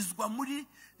kwinjizwa muri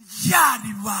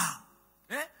ryariba,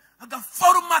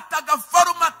 agaforumata.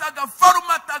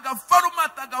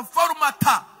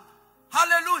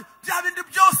 Haleluya. Bya bindi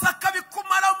byose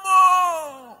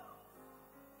akabikumaramo,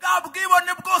 bwa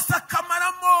bwibone bwose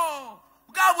akamaramo,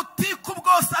 bwa butiku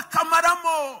bwose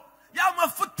akamaramo, ya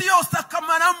mafuti yose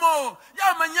akamaramo,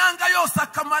 ya manyanga yose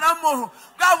akamaramo,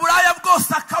 bwa buraya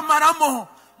bwose akamaramo,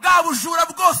 bwa bujura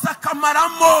bwose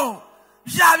akamaramo,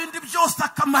 bya bindi byose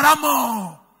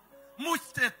akamaramo.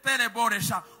 Mutetere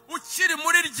boresha, ukiri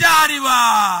muri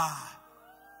ryariba,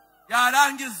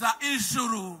 yarangiza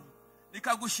ijuru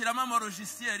likagushyiramo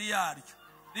amarogisieri yaryo,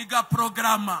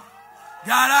 ligaprograma.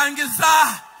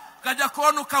 Yarangiza kajya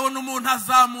kubona ukabona umuntu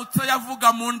azamutse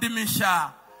yavuga mu ndimi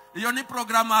nshya. Iyo ni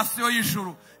programation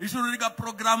y'ijuru. Ijuru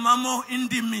ligaprogramamo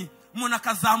indimi, umuntu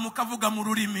akazamuka avuga mu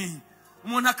rurimi,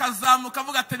 umuntu akazamuka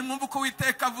avuga ati nimwumve uko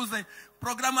Uwiteka avuze.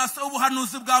 Programation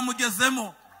y'ubuhanuzi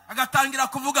bwamugezemo, agatangira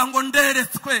kuvuga ngo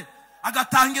nderetswe,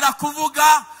 agatangira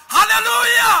kuvuga.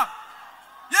 Haleluya,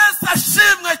 Yesu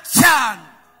ashimwe cyane,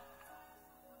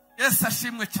 Yesu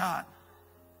ashimwe cyane.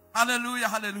 Haleluya,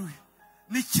 haleluya.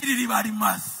 Nikiriri bari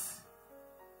mazi.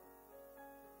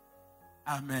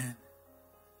 Amen.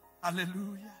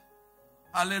 Haleluya,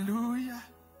 haleluya,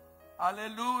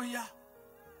 haleluya.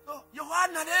 So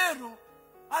Yohana rero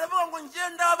aravuga ngo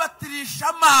ngenda babatirisha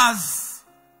amazi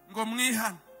ngo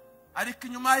mwihane, ariko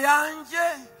inyuma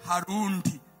yanjye hari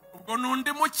undi. Ubwo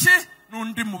nundi muki,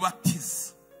 nundi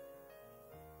mubatiza.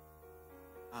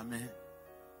 Amen.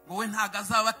 Ngo we ntago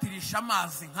azabatirisha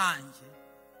amazi nkanjye,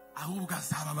 ahubwo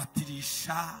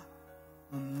azababatirisha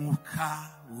umwuka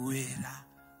wera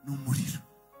n'umuriro.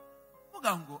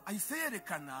 Vuga ngo ahise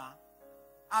yerekana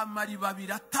amariba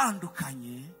abiri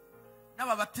atandukanye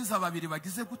n'ababatiza babiri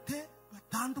bagize gute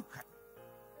batandukanye.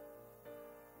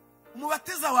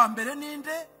 Umubatiza wa mbere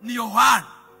ninde? Ni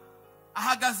Yohana,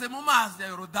 ahagaze mu mazi ya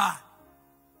Yorodani.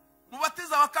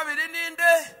 Umubatiza wa kabiri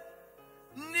ninde?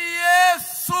 Ni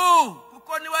Yesu,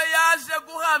 kuko niwe yaje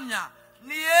guhamya.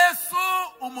 Ni Yesu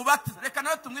umubatiza. Reka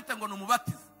nawe tumwite ngo ni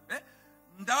umubatiza.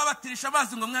 Ndababatirisha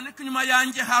amazi ngo mwana ko inyuma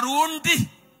yanjye hari undi,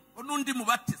 ngo n'undi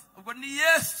mubatiza. Ubwo ni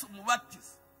Yesu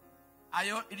umubatiza.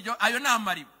 Ayo ni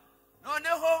amariba.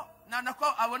 Noneho nanako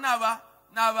abo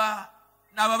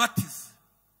n'ababatiza.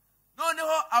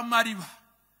 Noneho amariba,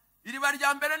 iriba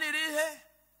rya mbere ni irihe?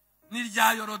 Ni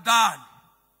irya Yorodani.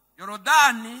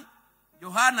 Yorodani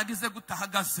Yohana agize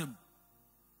gutahagazemo.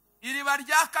 Iriba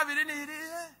rya kabiri ni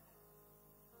irihe?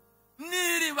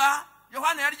 Ni iriba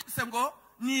Yohana yarigise ngo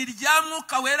ni irya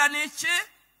mwuka wera n'iki?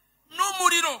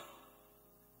 N'umuriro.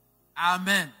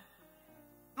 Amen.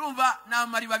 Numva na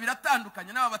amariba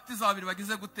biratandukanye, n'ababatiza babiri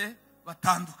bagize gute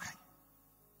batandukanye.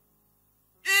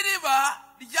 Iriba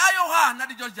rya Yohana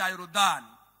ryo rya Yorodani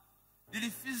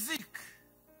riri physique,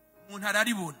 umuntu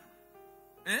araribona.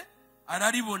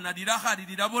 Araribona, rirahari,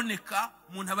 riraboneka,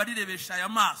 umuntu abarirebesha aya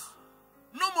maso.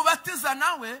 N'umubatiza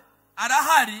nawe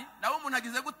arahari, nawe umuntu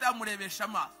agize gute amurebesha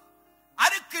amaso.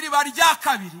 Ariko iriba rya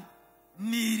kabiri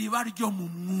ni iriba ryo mu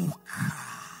mwuka.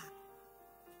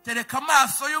 Tereka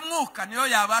amaso y'umwuka niyo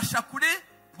yabasha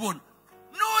kuribona.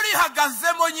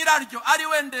 N'urihagazemo nyiraryo ari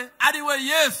we nde? Ari we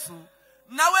Yesu.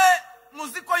 Nawe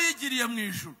muzi ko yigiriye mu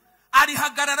ijuru,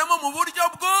 arihagararamo mu buryo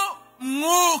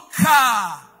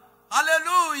bw'umwuka.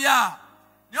 Haleluya.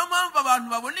 Niyo mpamvu abantu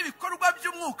babona ibikorwa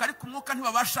by'umwuka ariko umwuka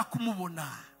ntibabasha kumubona.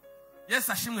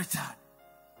 Yesu ashimwe cyane.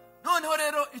 Noneho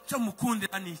rero icyo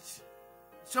mukundira ni iki?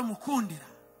 Icyo mukundira,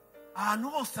 ahantu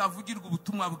hose havugirwa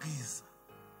ubutumwa bwiza,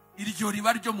 iryo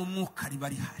riba ryo mu mwuka riba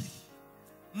rihari.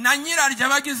 Na nyiraryo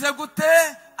abagize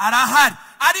gute? Arahari,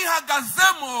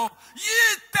 arihagazemo,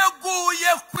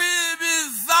 yiteguye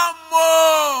kwibizamo.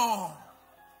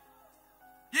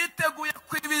 Yiteguye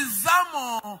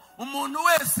kwibizamo umuntu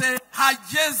wese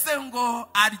hageze ngo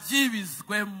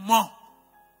aryibizwemo.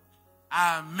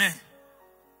 Amen.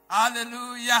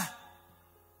 Haleluya.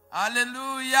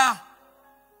 Haleluya.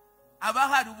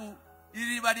 Abahari ubu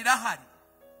iriba rirahari,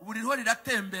 ubu ririho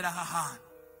riratembera aha hantu.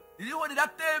 Ririho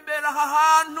riratembera aha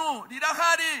hantu,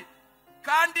 rirahari.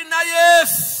 Kandi na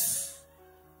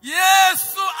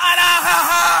Yesu araha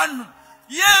hantu.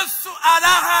 Yesu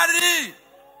arahari.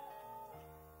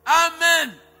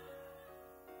 Amen.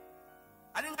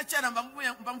 Ari nka cyera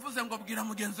mvuze ngo bwira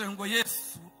mugenzi we ngo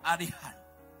Yesu ari hano.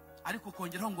 Ariko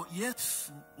kongeraho ngo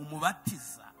Yesu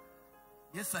umubatiza.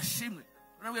 Yesu ashimwe.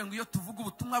 Turabwiye ngo iyo tuvuga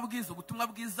ubutumwa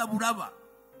bwiza buraba.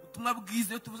 Ubutumwa bwiza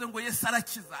iyo tuvuze ngo Yesu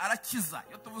arakiza.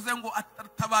 Iyo tuvuze ngo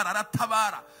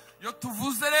aratabara. Iyo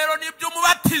tuvuze rero n'ibyo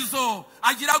umubatizo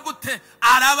agira gute?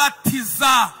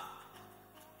 Arabatiza.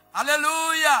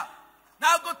 Haleluya.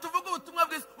 Ntabwo tuvuga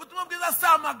ubutumwa bwiza si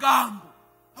amagambo,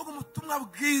 ahubwo ubutumwa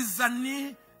bwiza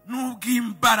ni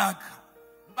n'ubw'imbaraga.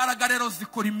 Imbaraga rero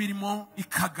zikora imirimo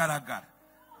ikagaragara.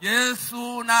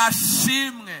 Yesu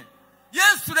nashimwe.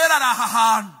 Yesu rero ari aha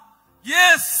hantu.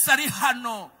 Yesu ari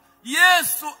hano.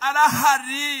 Yesu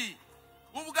arahari.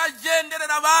 Ubwo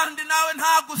agenderera abandi nawe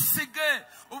ntagusige.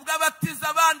 Ubwo abatiza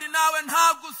abandi nawe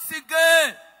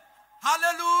ntagusige.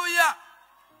 Haleluya.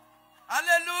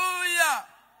 Haleluya.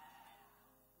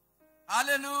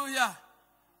 Haleluya.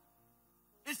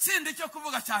 Ikindi cyo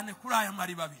kuvuga cyane kuri aya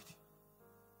mariba abiri,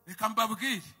 reka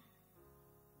mbabwire.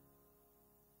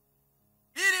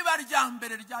 Iriba rya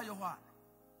mbere rya Yohana,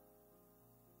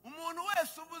 umuntu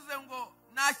wese uvuze ngo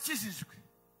nakijijwe,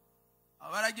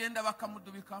 abaragenda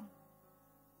bakamudubikamo.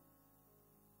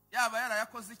 Yaba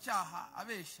yarayakoze icyaha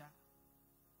abeshya,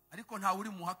 ariko ntawe uri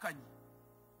muhakanye,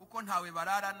 kuko ntawe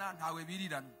bararana, ntawe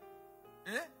birirana.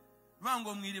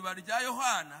 Ngo mu iriba rya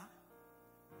Yohana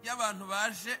y'abantu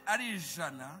baje ari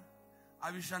 100,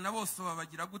 abijana bose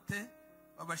babagira gute?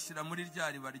 Babashyira muri rya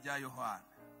riba rya Yohana.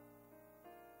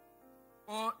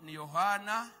 Ni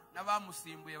Yohana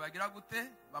n'abamusimbuye bagira gute?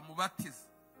 Bamubatiza.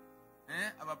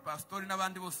 Abapastori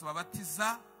n'abandi bose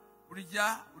babatiza.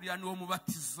 Uriya ni wo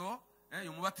mubatizo,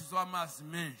 uyu mubatizo w'amazi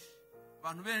menshi.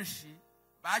 Abantu benshi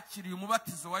bakiriye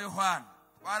umubatizo wa Yohana,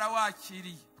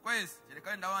 twarawakiriye twese. Kereka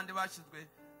wenda abandi bashyizwe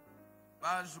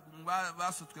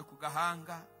basutswe ku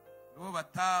gahanga nibo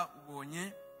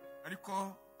batabonye,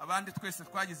 ariko abandi twese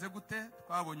twagize gute?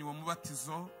 Twabonye uwo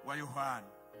mubatizo wa Yohana.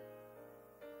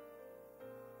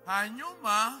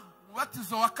 Hanyuma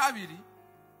umubatizo wa kabiri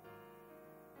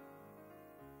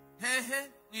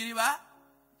hehe mwiriba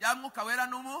rya Mwuka Wera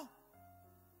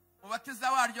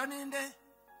mubatiza waryo ninde?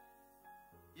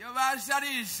 Iyo baje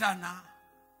ari 100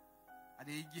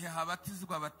 hari igihe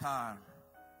habatizwa 5.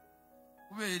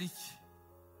 Kubera iki?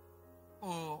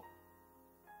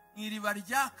 Mwiriba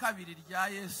rya kabiri rya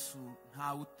Yesu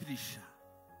nta utirisha,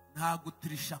 nta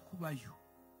gutirisha kubayo.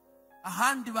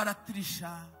 Ahandi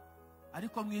baratirisha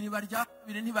ariko mwiriba rya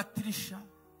kabiri ntibatirisha.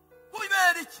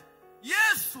 Kubera iki?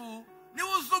 Yesu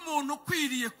niwe uzi umuntu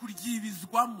ukwiriye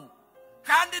kuryibizwamo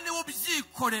kandi niwe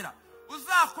ubyikorera.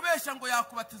 Uzakubeshya ngo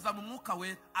yakubatiza mu Mwuka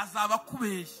Wera azaba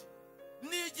kubeshya.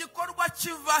 Ni igikorwa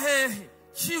kiva hehe?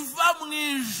 Kiva mu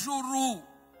ijuru.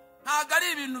 Ntago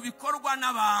ari ibintu bikorwa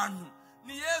n'abantu,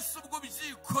 ni Yesu ubwo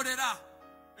ubyikorera.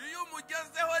 Iyo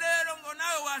umugezeho rero ngo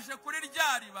nawe waje kuri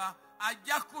rya riba,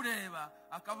 ajya kureba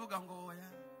akavuga ngo oya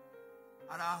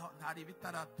araho ntari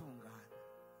bitaratungana.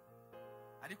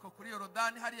 Ariko kuri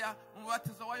Yorodani hariya mu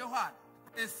mubatizo wa Yohana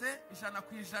ese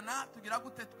 100% tugira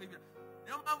gute twibira.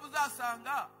 Niyo mpamvu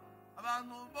uzasanga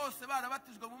abantu bose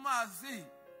barabatijwe mu mazi,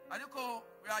 ariko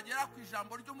yagera ku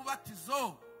ijambo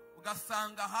ry'umubatizo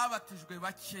ugasanga habatijwe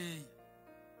bakeya.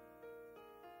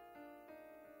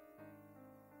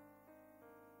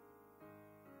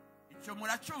 Icyo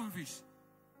muracyumvisha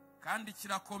kandi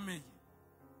kirakomeye,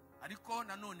 ariko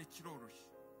nanone kiroroshye.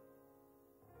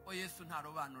 Yesu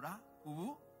ntarobanura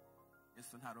ubu,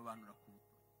 Yesu ntarobanura ku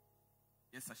buto.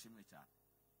 Yesu ashimwe cyane,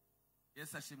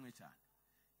 Yesu ashimwe cyane.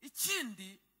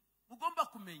 Ikindi mugomba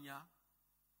kumenya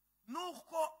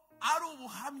nuko ari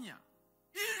ubuhamya.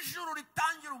 Ijuru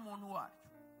ritangira umuntu waryo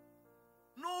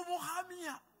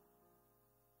n'ubuhamya,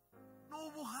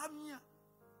 n'ubuhamya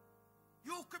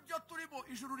yuko ibyo turimo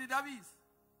ijuru rirabizi.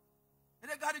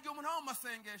 Erega hari igihe umuntu aba mu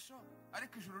masengesho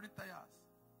ariko ijuru ritayazi.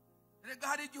 Erega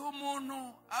hari igihe umuntu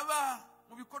aba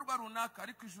mu bikorwa runaka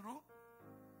ariko ijuru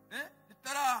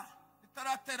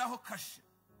ritarateraho kashe.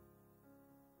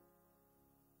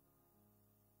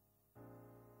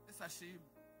 Yesu ashimwe,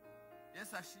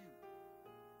 Yesu ashimwe.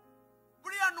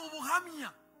 Buriya ni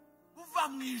ubuhamya buva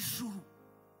mu ijuru.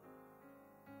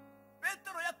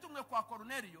 Petero yatumwe kwa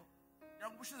Koruneliyo,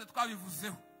 ngo ubushize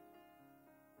twabivuzeho,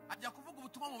 ajya kuvuga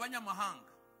ubutumwa mu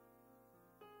banyamahanga.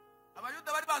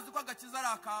 Abayuda bari bazi ko agakiza ari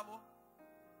akabo,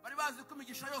 bari bazi ko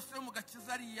imigisha yose yo mu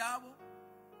gakiza ari iyabo,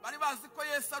 bari bazi ko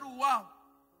Yesu ari uwabo.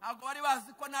 Ntabwo bari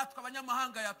bazi ko natwe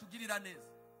abanyamahanga yatugirira neza.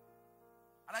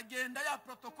 Aragenda ya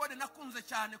protokole nakunze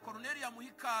cyane. Koruneliyo amuha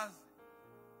ikaze,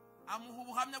 amuha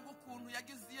ubuhamya bw'ukuntu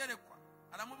yagize iyerekwa,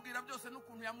 aramubwira byose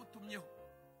n'ukuntu yamutumyeho.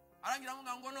 Arangira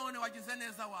ngo none wagize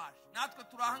neza waje. Natwe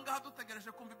turahangaha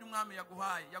dutegereje kumva ibyo umwami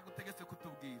yaguhaye, yagutegetse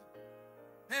kutubwira.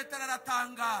 Petero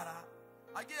aratangara,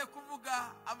 agiye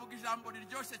kuvuga, avuga ijambo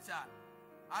riryoshye cyane.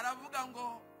 Aravuga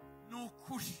ngo ni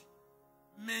ukuri,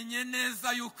 menye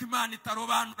neza yuko Imana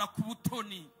itarobanura ku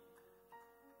butoni.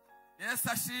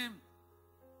 Yesu ashimwe.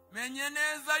 Menye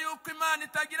neza yuko Imana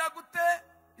itagira gute?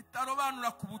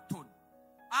 Itarobanura ku butoni,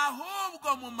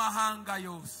 ahubwo mu mahanga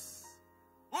yose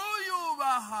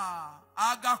uyubaha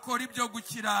agakora ibyo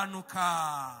gukiranuka,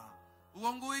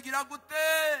 uwo ngo wigira gute?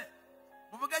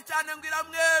 Muvuge cyane ngo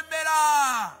iramwemera.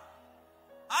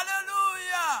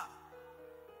 Haleluya.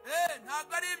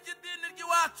 Ntabwo ari iby'idini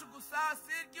ry'iwacu gusa,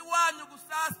 si iry'iwanyu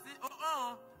gusa, si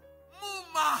mu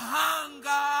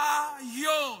mahanga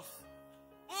yose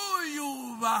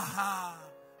uyubaha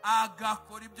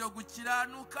agakora ibyo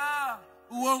gukiranuka,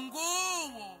 uwo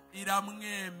nguwo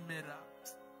iramwemera.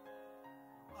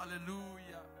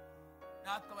 Haleluya.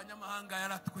 Natwe abanyamahanga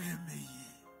yaratwemeye.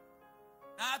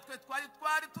 Natwe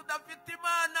twari tudafite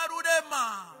Imana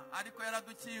rurema, ariko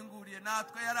yaradukinguriye.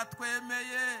 Natwe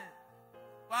yaratwemeye.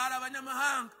 Twari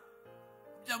abanyamahanga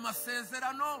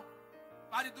by'amasezerano,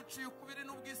 bari duciye ukubiri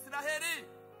n'ubwisiraheli,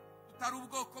 tutari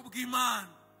ubwoko bw'Imana,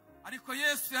 ariko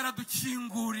Yesu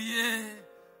yaradukinguriye.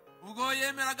 Ubwo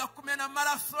yemeraga kumena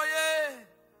amaraso ye,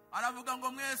 aravuga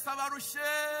ngo mwese abarushye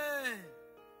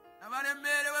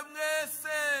n'abaremerewe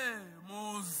mwese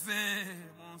muze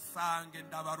munsange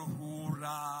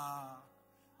ndabaruhura.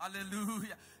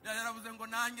 Haleluya. Yaravuze ngo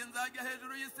nanjye nzajya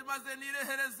hejuru y'isi maze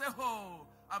nireherezeho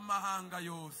amahanga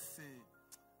yose.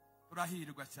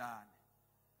 Turahirwa cyane.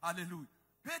 Haleluya.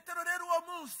 Petero rero uwo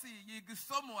munsi yiga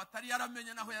isomo atari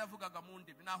yaramenye, naho yavugaga mu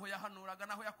ndimi, naho yahanuraga,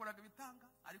 naho yakoraga ibitanga,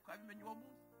 ariko yabimenye uwo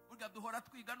munsi. Burya duhora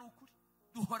twiga n'ukuri,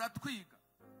 duhora twiga.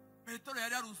 Petero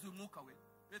yari yaruzuye Umwuka Wera.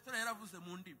 Petero yaravuze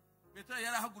mu ndimi. Petero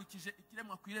yarahagurukije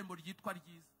ikiremwa ku irembo ryitwa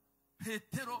ryiza.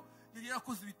 Petero yari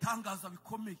yarakoze ibitangaza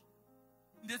bikomeye,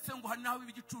 ndetse ngo hari naho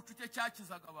igicucu cye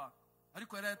cyakizaga abantu,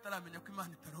 ariko yari ataramenya ko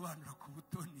Imana itarobanura ku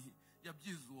butoni.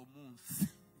 Yabyize uwo munsi.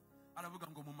 Aravuga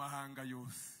ngo mu mahanga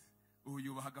yose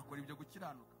uyubaha agakora ibyo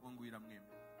gukiranuka, ngo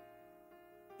iramwemera.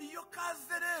 iyo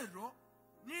kaze rero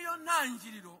niyo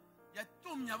ntangiriro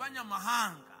yatumye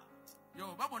abanyamahanga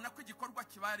babona ko igikorwa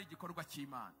kibaye ari igikorwa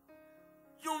cy'Imana.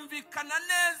 Yumvikana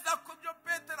neza ko byo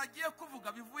Petero agiye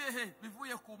kuvuga bivuye he?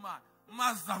 Bivuye ku Mana.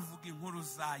 Maze avuga inkuru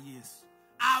za Yesu,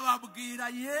 ababwira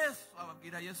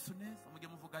Yesu neza. Mujye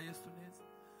muvuga Yesu neza.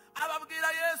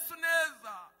 Ababwira Yesu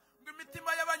neza ngo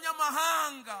imitima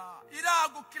y'abanyamahanga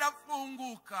iragukira,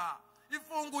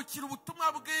 ifungukira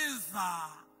ubutumwa bwiza.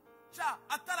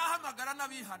 Atarahamagara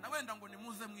n'abihana wenda ngo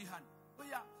nimuze mwihane,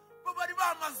 oya, bo bari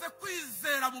bamaze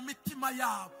kwizera mu mitima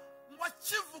yabo. Ngo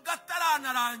akivuga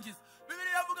ataranarangiza,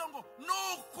 Bibiliya yavuga ngo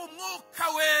nuko Umwuka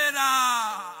Wera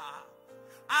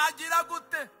agira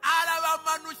gute?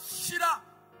 Arabamanukira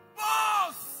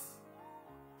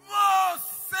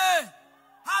bose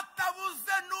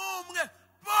hatabuze n'umwe,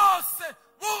 bose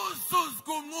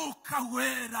buzuzwa Umwuka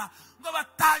Wera. Ngo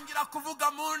batangira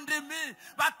kuvuga mu ndimi,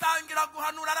 batangira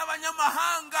guhanura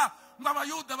abanyamahanga. Ngo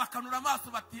abayuda bakanura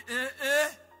amaso bati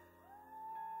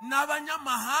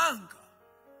n'abanyamahanga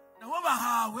nabo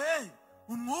bahawe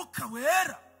Umwuka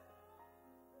Wera.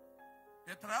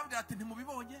 Petero arababwira ati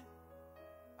ntimubibonye?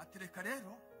 Ati reka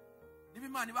rero niba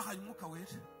Imana ibahaye Umwuka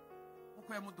Wera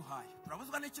nkuko yamuduhaye,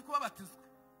 turabuzwa n'iki kubabatizwa?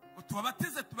 Ngo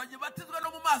tubabatize tubatizwe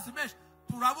no mu mazi menshi,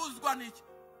 turabuzwa n'iki?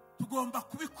 Tugomba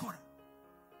kubikora.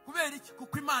 Kubera iki?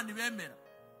 Kuko Imana ibemera.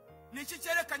 Niki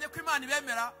cyerekanye ko Imana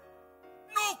ibemera?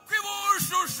 Nuko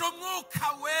ibujuje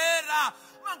Umwuka Wera.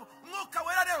 Umwuka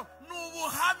Wera rero ni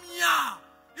ubuhamya.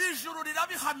 Ijuru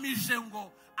rirabihamije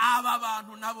ngo aba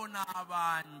bantu nabo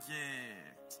nabanje.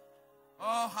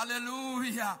 Oh,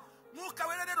 haleluya. Umwuka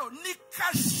Wera rero ni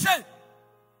kashe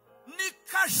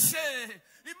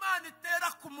Imana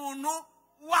itera ku muntu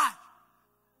wayo,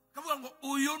 kavuga ngo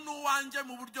uyu ni uwanjye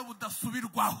mu buryo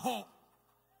budasubirwaho.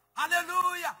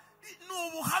 Haleluya. Ni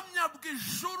ubuhamya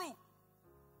bw'ijuru.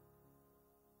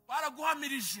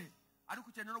 Baraguhamirije, ariko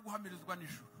ukeneye no guhamirizwa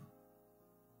n'ijuru.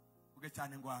 Vuge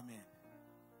cyane ngo amen.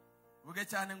 Vuge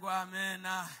cyane ngo amen.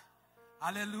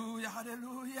 Haleluya,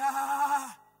 haleluya.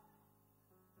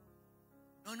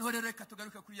 Noneho rero reka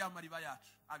tugaruke kuri ya mariba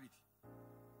yacu abiri.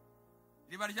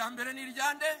 Iriba rya mbere ni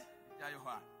iryande? Rya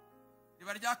Yohana.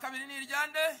 Iriba rya kabiri ni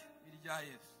iryande? Ni irya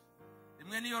Yesu.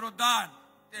 Rimwe ni Yorodani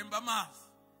temba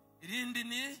amazi, irindi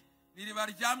ni iriba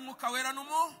rya Mwuka Wera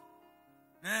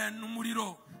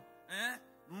n'umuriro.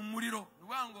 N'umuriro.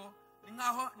 Nubango ni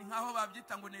nkaho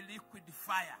babyita ngo ni liquid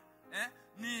fire.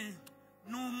 Ni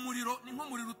umuriro, ni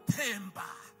nk'umuriro utemba,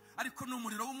 ariko ni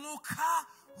umuriro w'Umwuka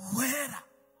Wera.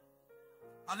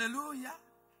 Haleluya,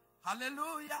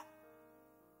 haleluya.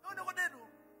 Noneho rero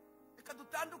reka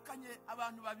dutandukanye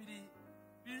abantu babiri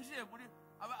binjiye muri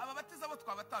ababatiza bo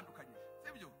twabatandukanye,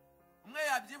 sibyo? Umwe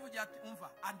yabyivugira ati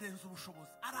umva andenze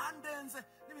ubushobozi, arandenze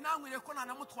n'ibinankwiriye ko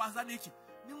nanamutwaza n'iki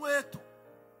n'inkweto,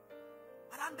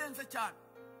 arandenze cyane.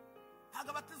 Ntago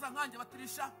abatiza nkanjye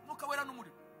batirisha Mwuka Wera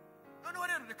n'umuriro. Noneho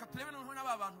rero reka turebe noneho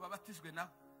n'aba bantu babatijwe na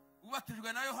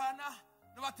ubatijwe na Yohana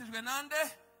n'ubatijwe nande?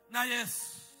 Na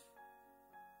Yesu.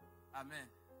 Amen.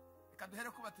 Reka duhere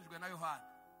kubatijwe na Yohana.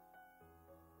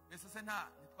 Yesu se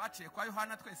ntitwaciye kwa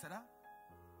Yohana twese ra?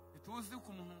 Ituzi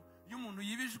ko iyo umuntu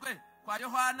yibijwe kwa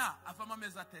Yohana avamo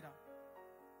amezi atera.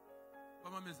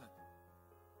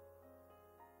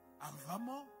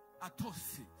 Avamo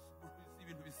atose.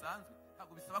 Ibintu bisanzwe,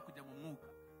 ntabwo bisaba kujya mu mwuka,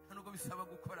 ntabwo bisaba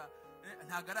gukora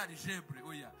ntabwo ari jebre,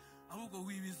 oya, ahubwo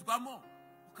wibizwamo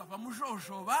ukavamo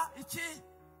ujojoba iki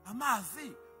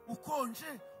amazi,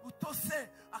 ukonje utose,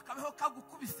 akabeho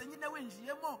kagukubise nyine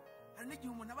winjiyemo. Hari n'igihe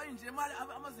umuntu aba yinjiyemo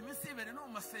amazi iminsi ibere no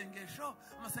mu masengesho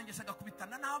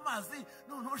agakubitana n'amazi,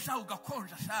 noneho shaho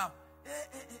ugakonja, shaho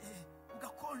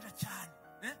ugakonja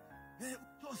cyane,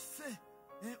 utose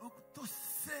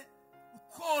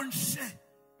ukonje,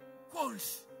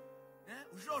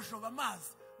 ujojoba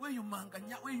amazi,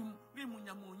 wiyumanganya,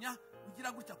 wimunyamunya,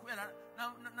 ugira gutya kubera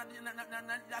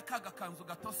akaga kanzu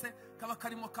gatose kaba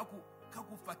karimo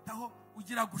kagufataho,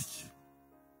 ugira gutya.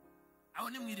 Aho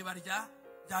ni mwiriba rya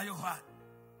Yohana.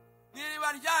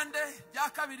 Mwiriba ryande rya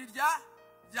kabiri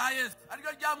rya Yesu,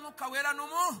 ariko rya Mwuka Wera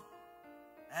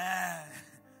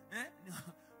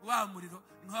wa muriro,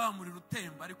 wa muriro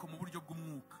utemba ariko mu buryo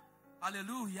bw'umwuka.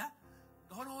 Haleluya.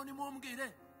 Gahoro ni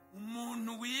mumbwire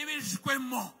umuntu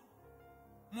wibijwemo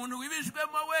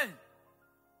we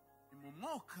ni mu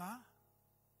mwuka,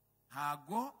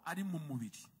 ntago ari mu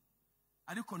mubiri,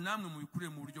 ariko namwe mubikuriye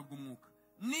mu buryo bw'umwuka.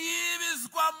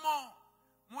 Nibizwamo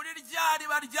muri rya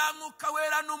riba rya Mwuka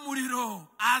Wera n'umuriro,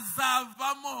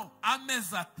 azavamo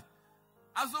amezi ate?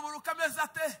 Azuburuka amezi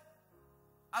ate?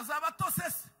 Azaba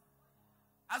atose se?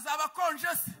 Azaba akonje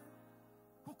se?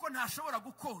 Kuko ntashobora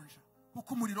gukonja,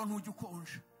 kuko umuriro ntujya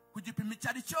ukonja. ku gipimo icyo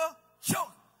ari cyo cyo,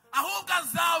 ahubwo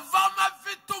azavamo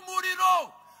afite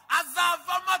umuriro,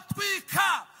 azavamo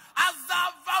atwika,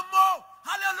 azavamo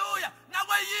haleluya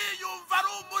nawe yiyumva ari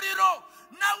umuriro,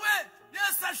 nawe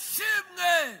Yesu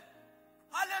ashimwe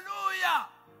haleluya,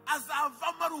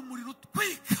 azavamo ari umuriro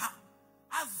utwika,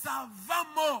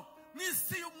 azavamo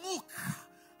n'isi y'umwuka,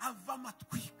 avamo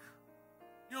atwika.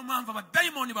 Niyo mpamvu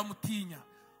abadayimoni bamutinya.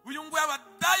 Uyu nguyu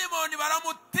abadayimoni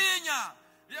baramutinya.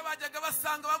 Iyo bajyaga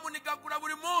basanga bamunigagura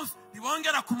buri munsi,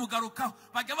 ntibongera kumugarukaho,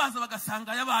 bajya baza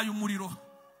bagasanga yabaye umuriro,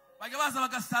 bajya baza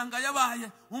bagasanga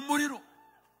yabaye umuriro.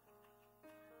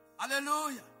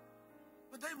 Haleluya.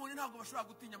 Abadayimoni ntabwo bashobora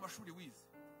gutinya amashuri wize.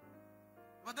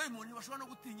 Abadayimoni bashobora no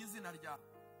gutinya izina ryawe,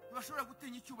 ntibashobora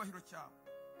gutinya icyubahiro cyawe,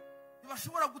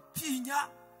 ntibashobora gutinya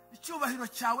icyubahiro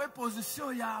cyawe,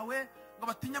 pozisiyo yawe, ngo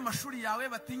batinye amashuri yawe,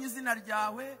 batinye izina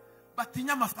ryawe,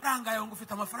 batinye amafaranga yawe ngo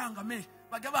ufite amafaranga menshi,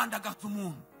 bajya bandagaza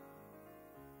umuntu.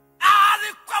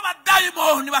 Ariko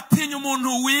abadayimoni batinya umuntu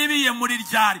wibiye muri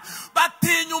ryari,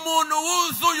 batinya umuntu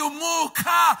wuzuye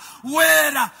umwuka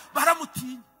wera,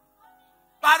 baramutinya,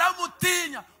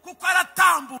 baramutinya kuko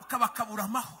aratambuka bakabura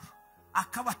amahoro,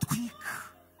 akabatwika,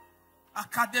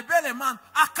 akadebele man,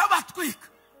 akabatwika.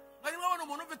 Barimo babona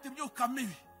umuntu ufite imyuka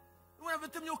mibi, umuntu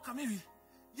ufite imyuka mibi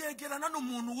yegerana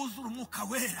n'umuntu wuzura umwuka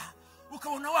wera,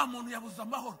 ukabona wa muntu yabuze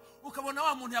amahoro, ukabona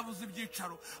wa muntu yabuze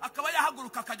ibyicaro, akaba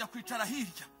yahaguruka akajya kwicara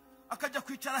hirya, akajya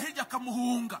kwicara hirya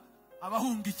akamuhunga.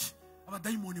 Abahunga iki?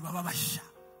 Abadayimoni bababashya,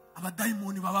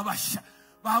 abadayimoni bababashya,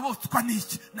 babotswa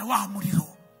n'iki? Na wa muriro,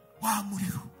 wa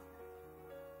muriro.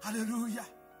 Haleluya,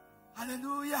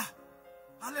 haleluya,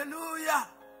 haleluya.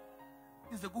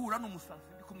 Ize guhura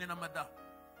n'umusazi ndi kumwe na madamu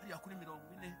hariya kuri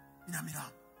 40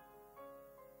 Nyamirambo,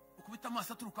 ukubita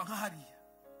amaso aturuka nka hariya,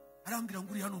 arambwira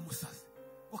ngo uri hano umusazi,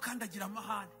 ngo kandagira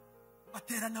amahane,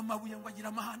 baterana amabuye ngo agira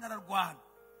amahane, ararwana.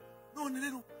 None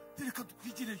rero tereka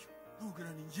twigireyo, ntubwira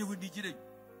ni njyewe ndigireyo.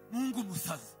 Mungu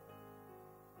umusazi,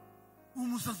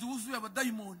 umusazi wuzuye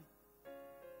abadayimoni,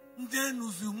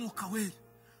 ndenuzuye umwuka wera.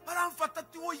 Aramfata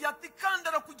ati oya, ati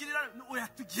kandara kugirira, oya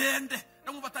tugende.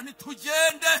 Ndamubata nti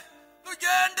tugende,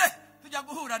 tugende tujya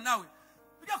guhura nawe.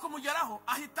 Tujya kumugeraho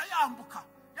ahita yambuka,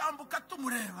 yambuka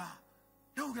tumureba.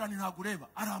 Ndabwira ni ntago ureba,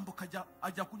 arambuka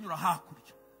ajya kunyura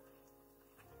hakurya.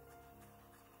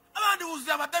 Abandi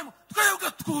buzuye abadayimoni,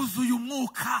 twebwe twuzuye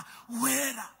umwuka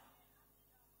wera.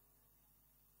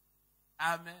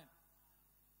 Amen,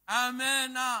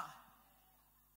 amen.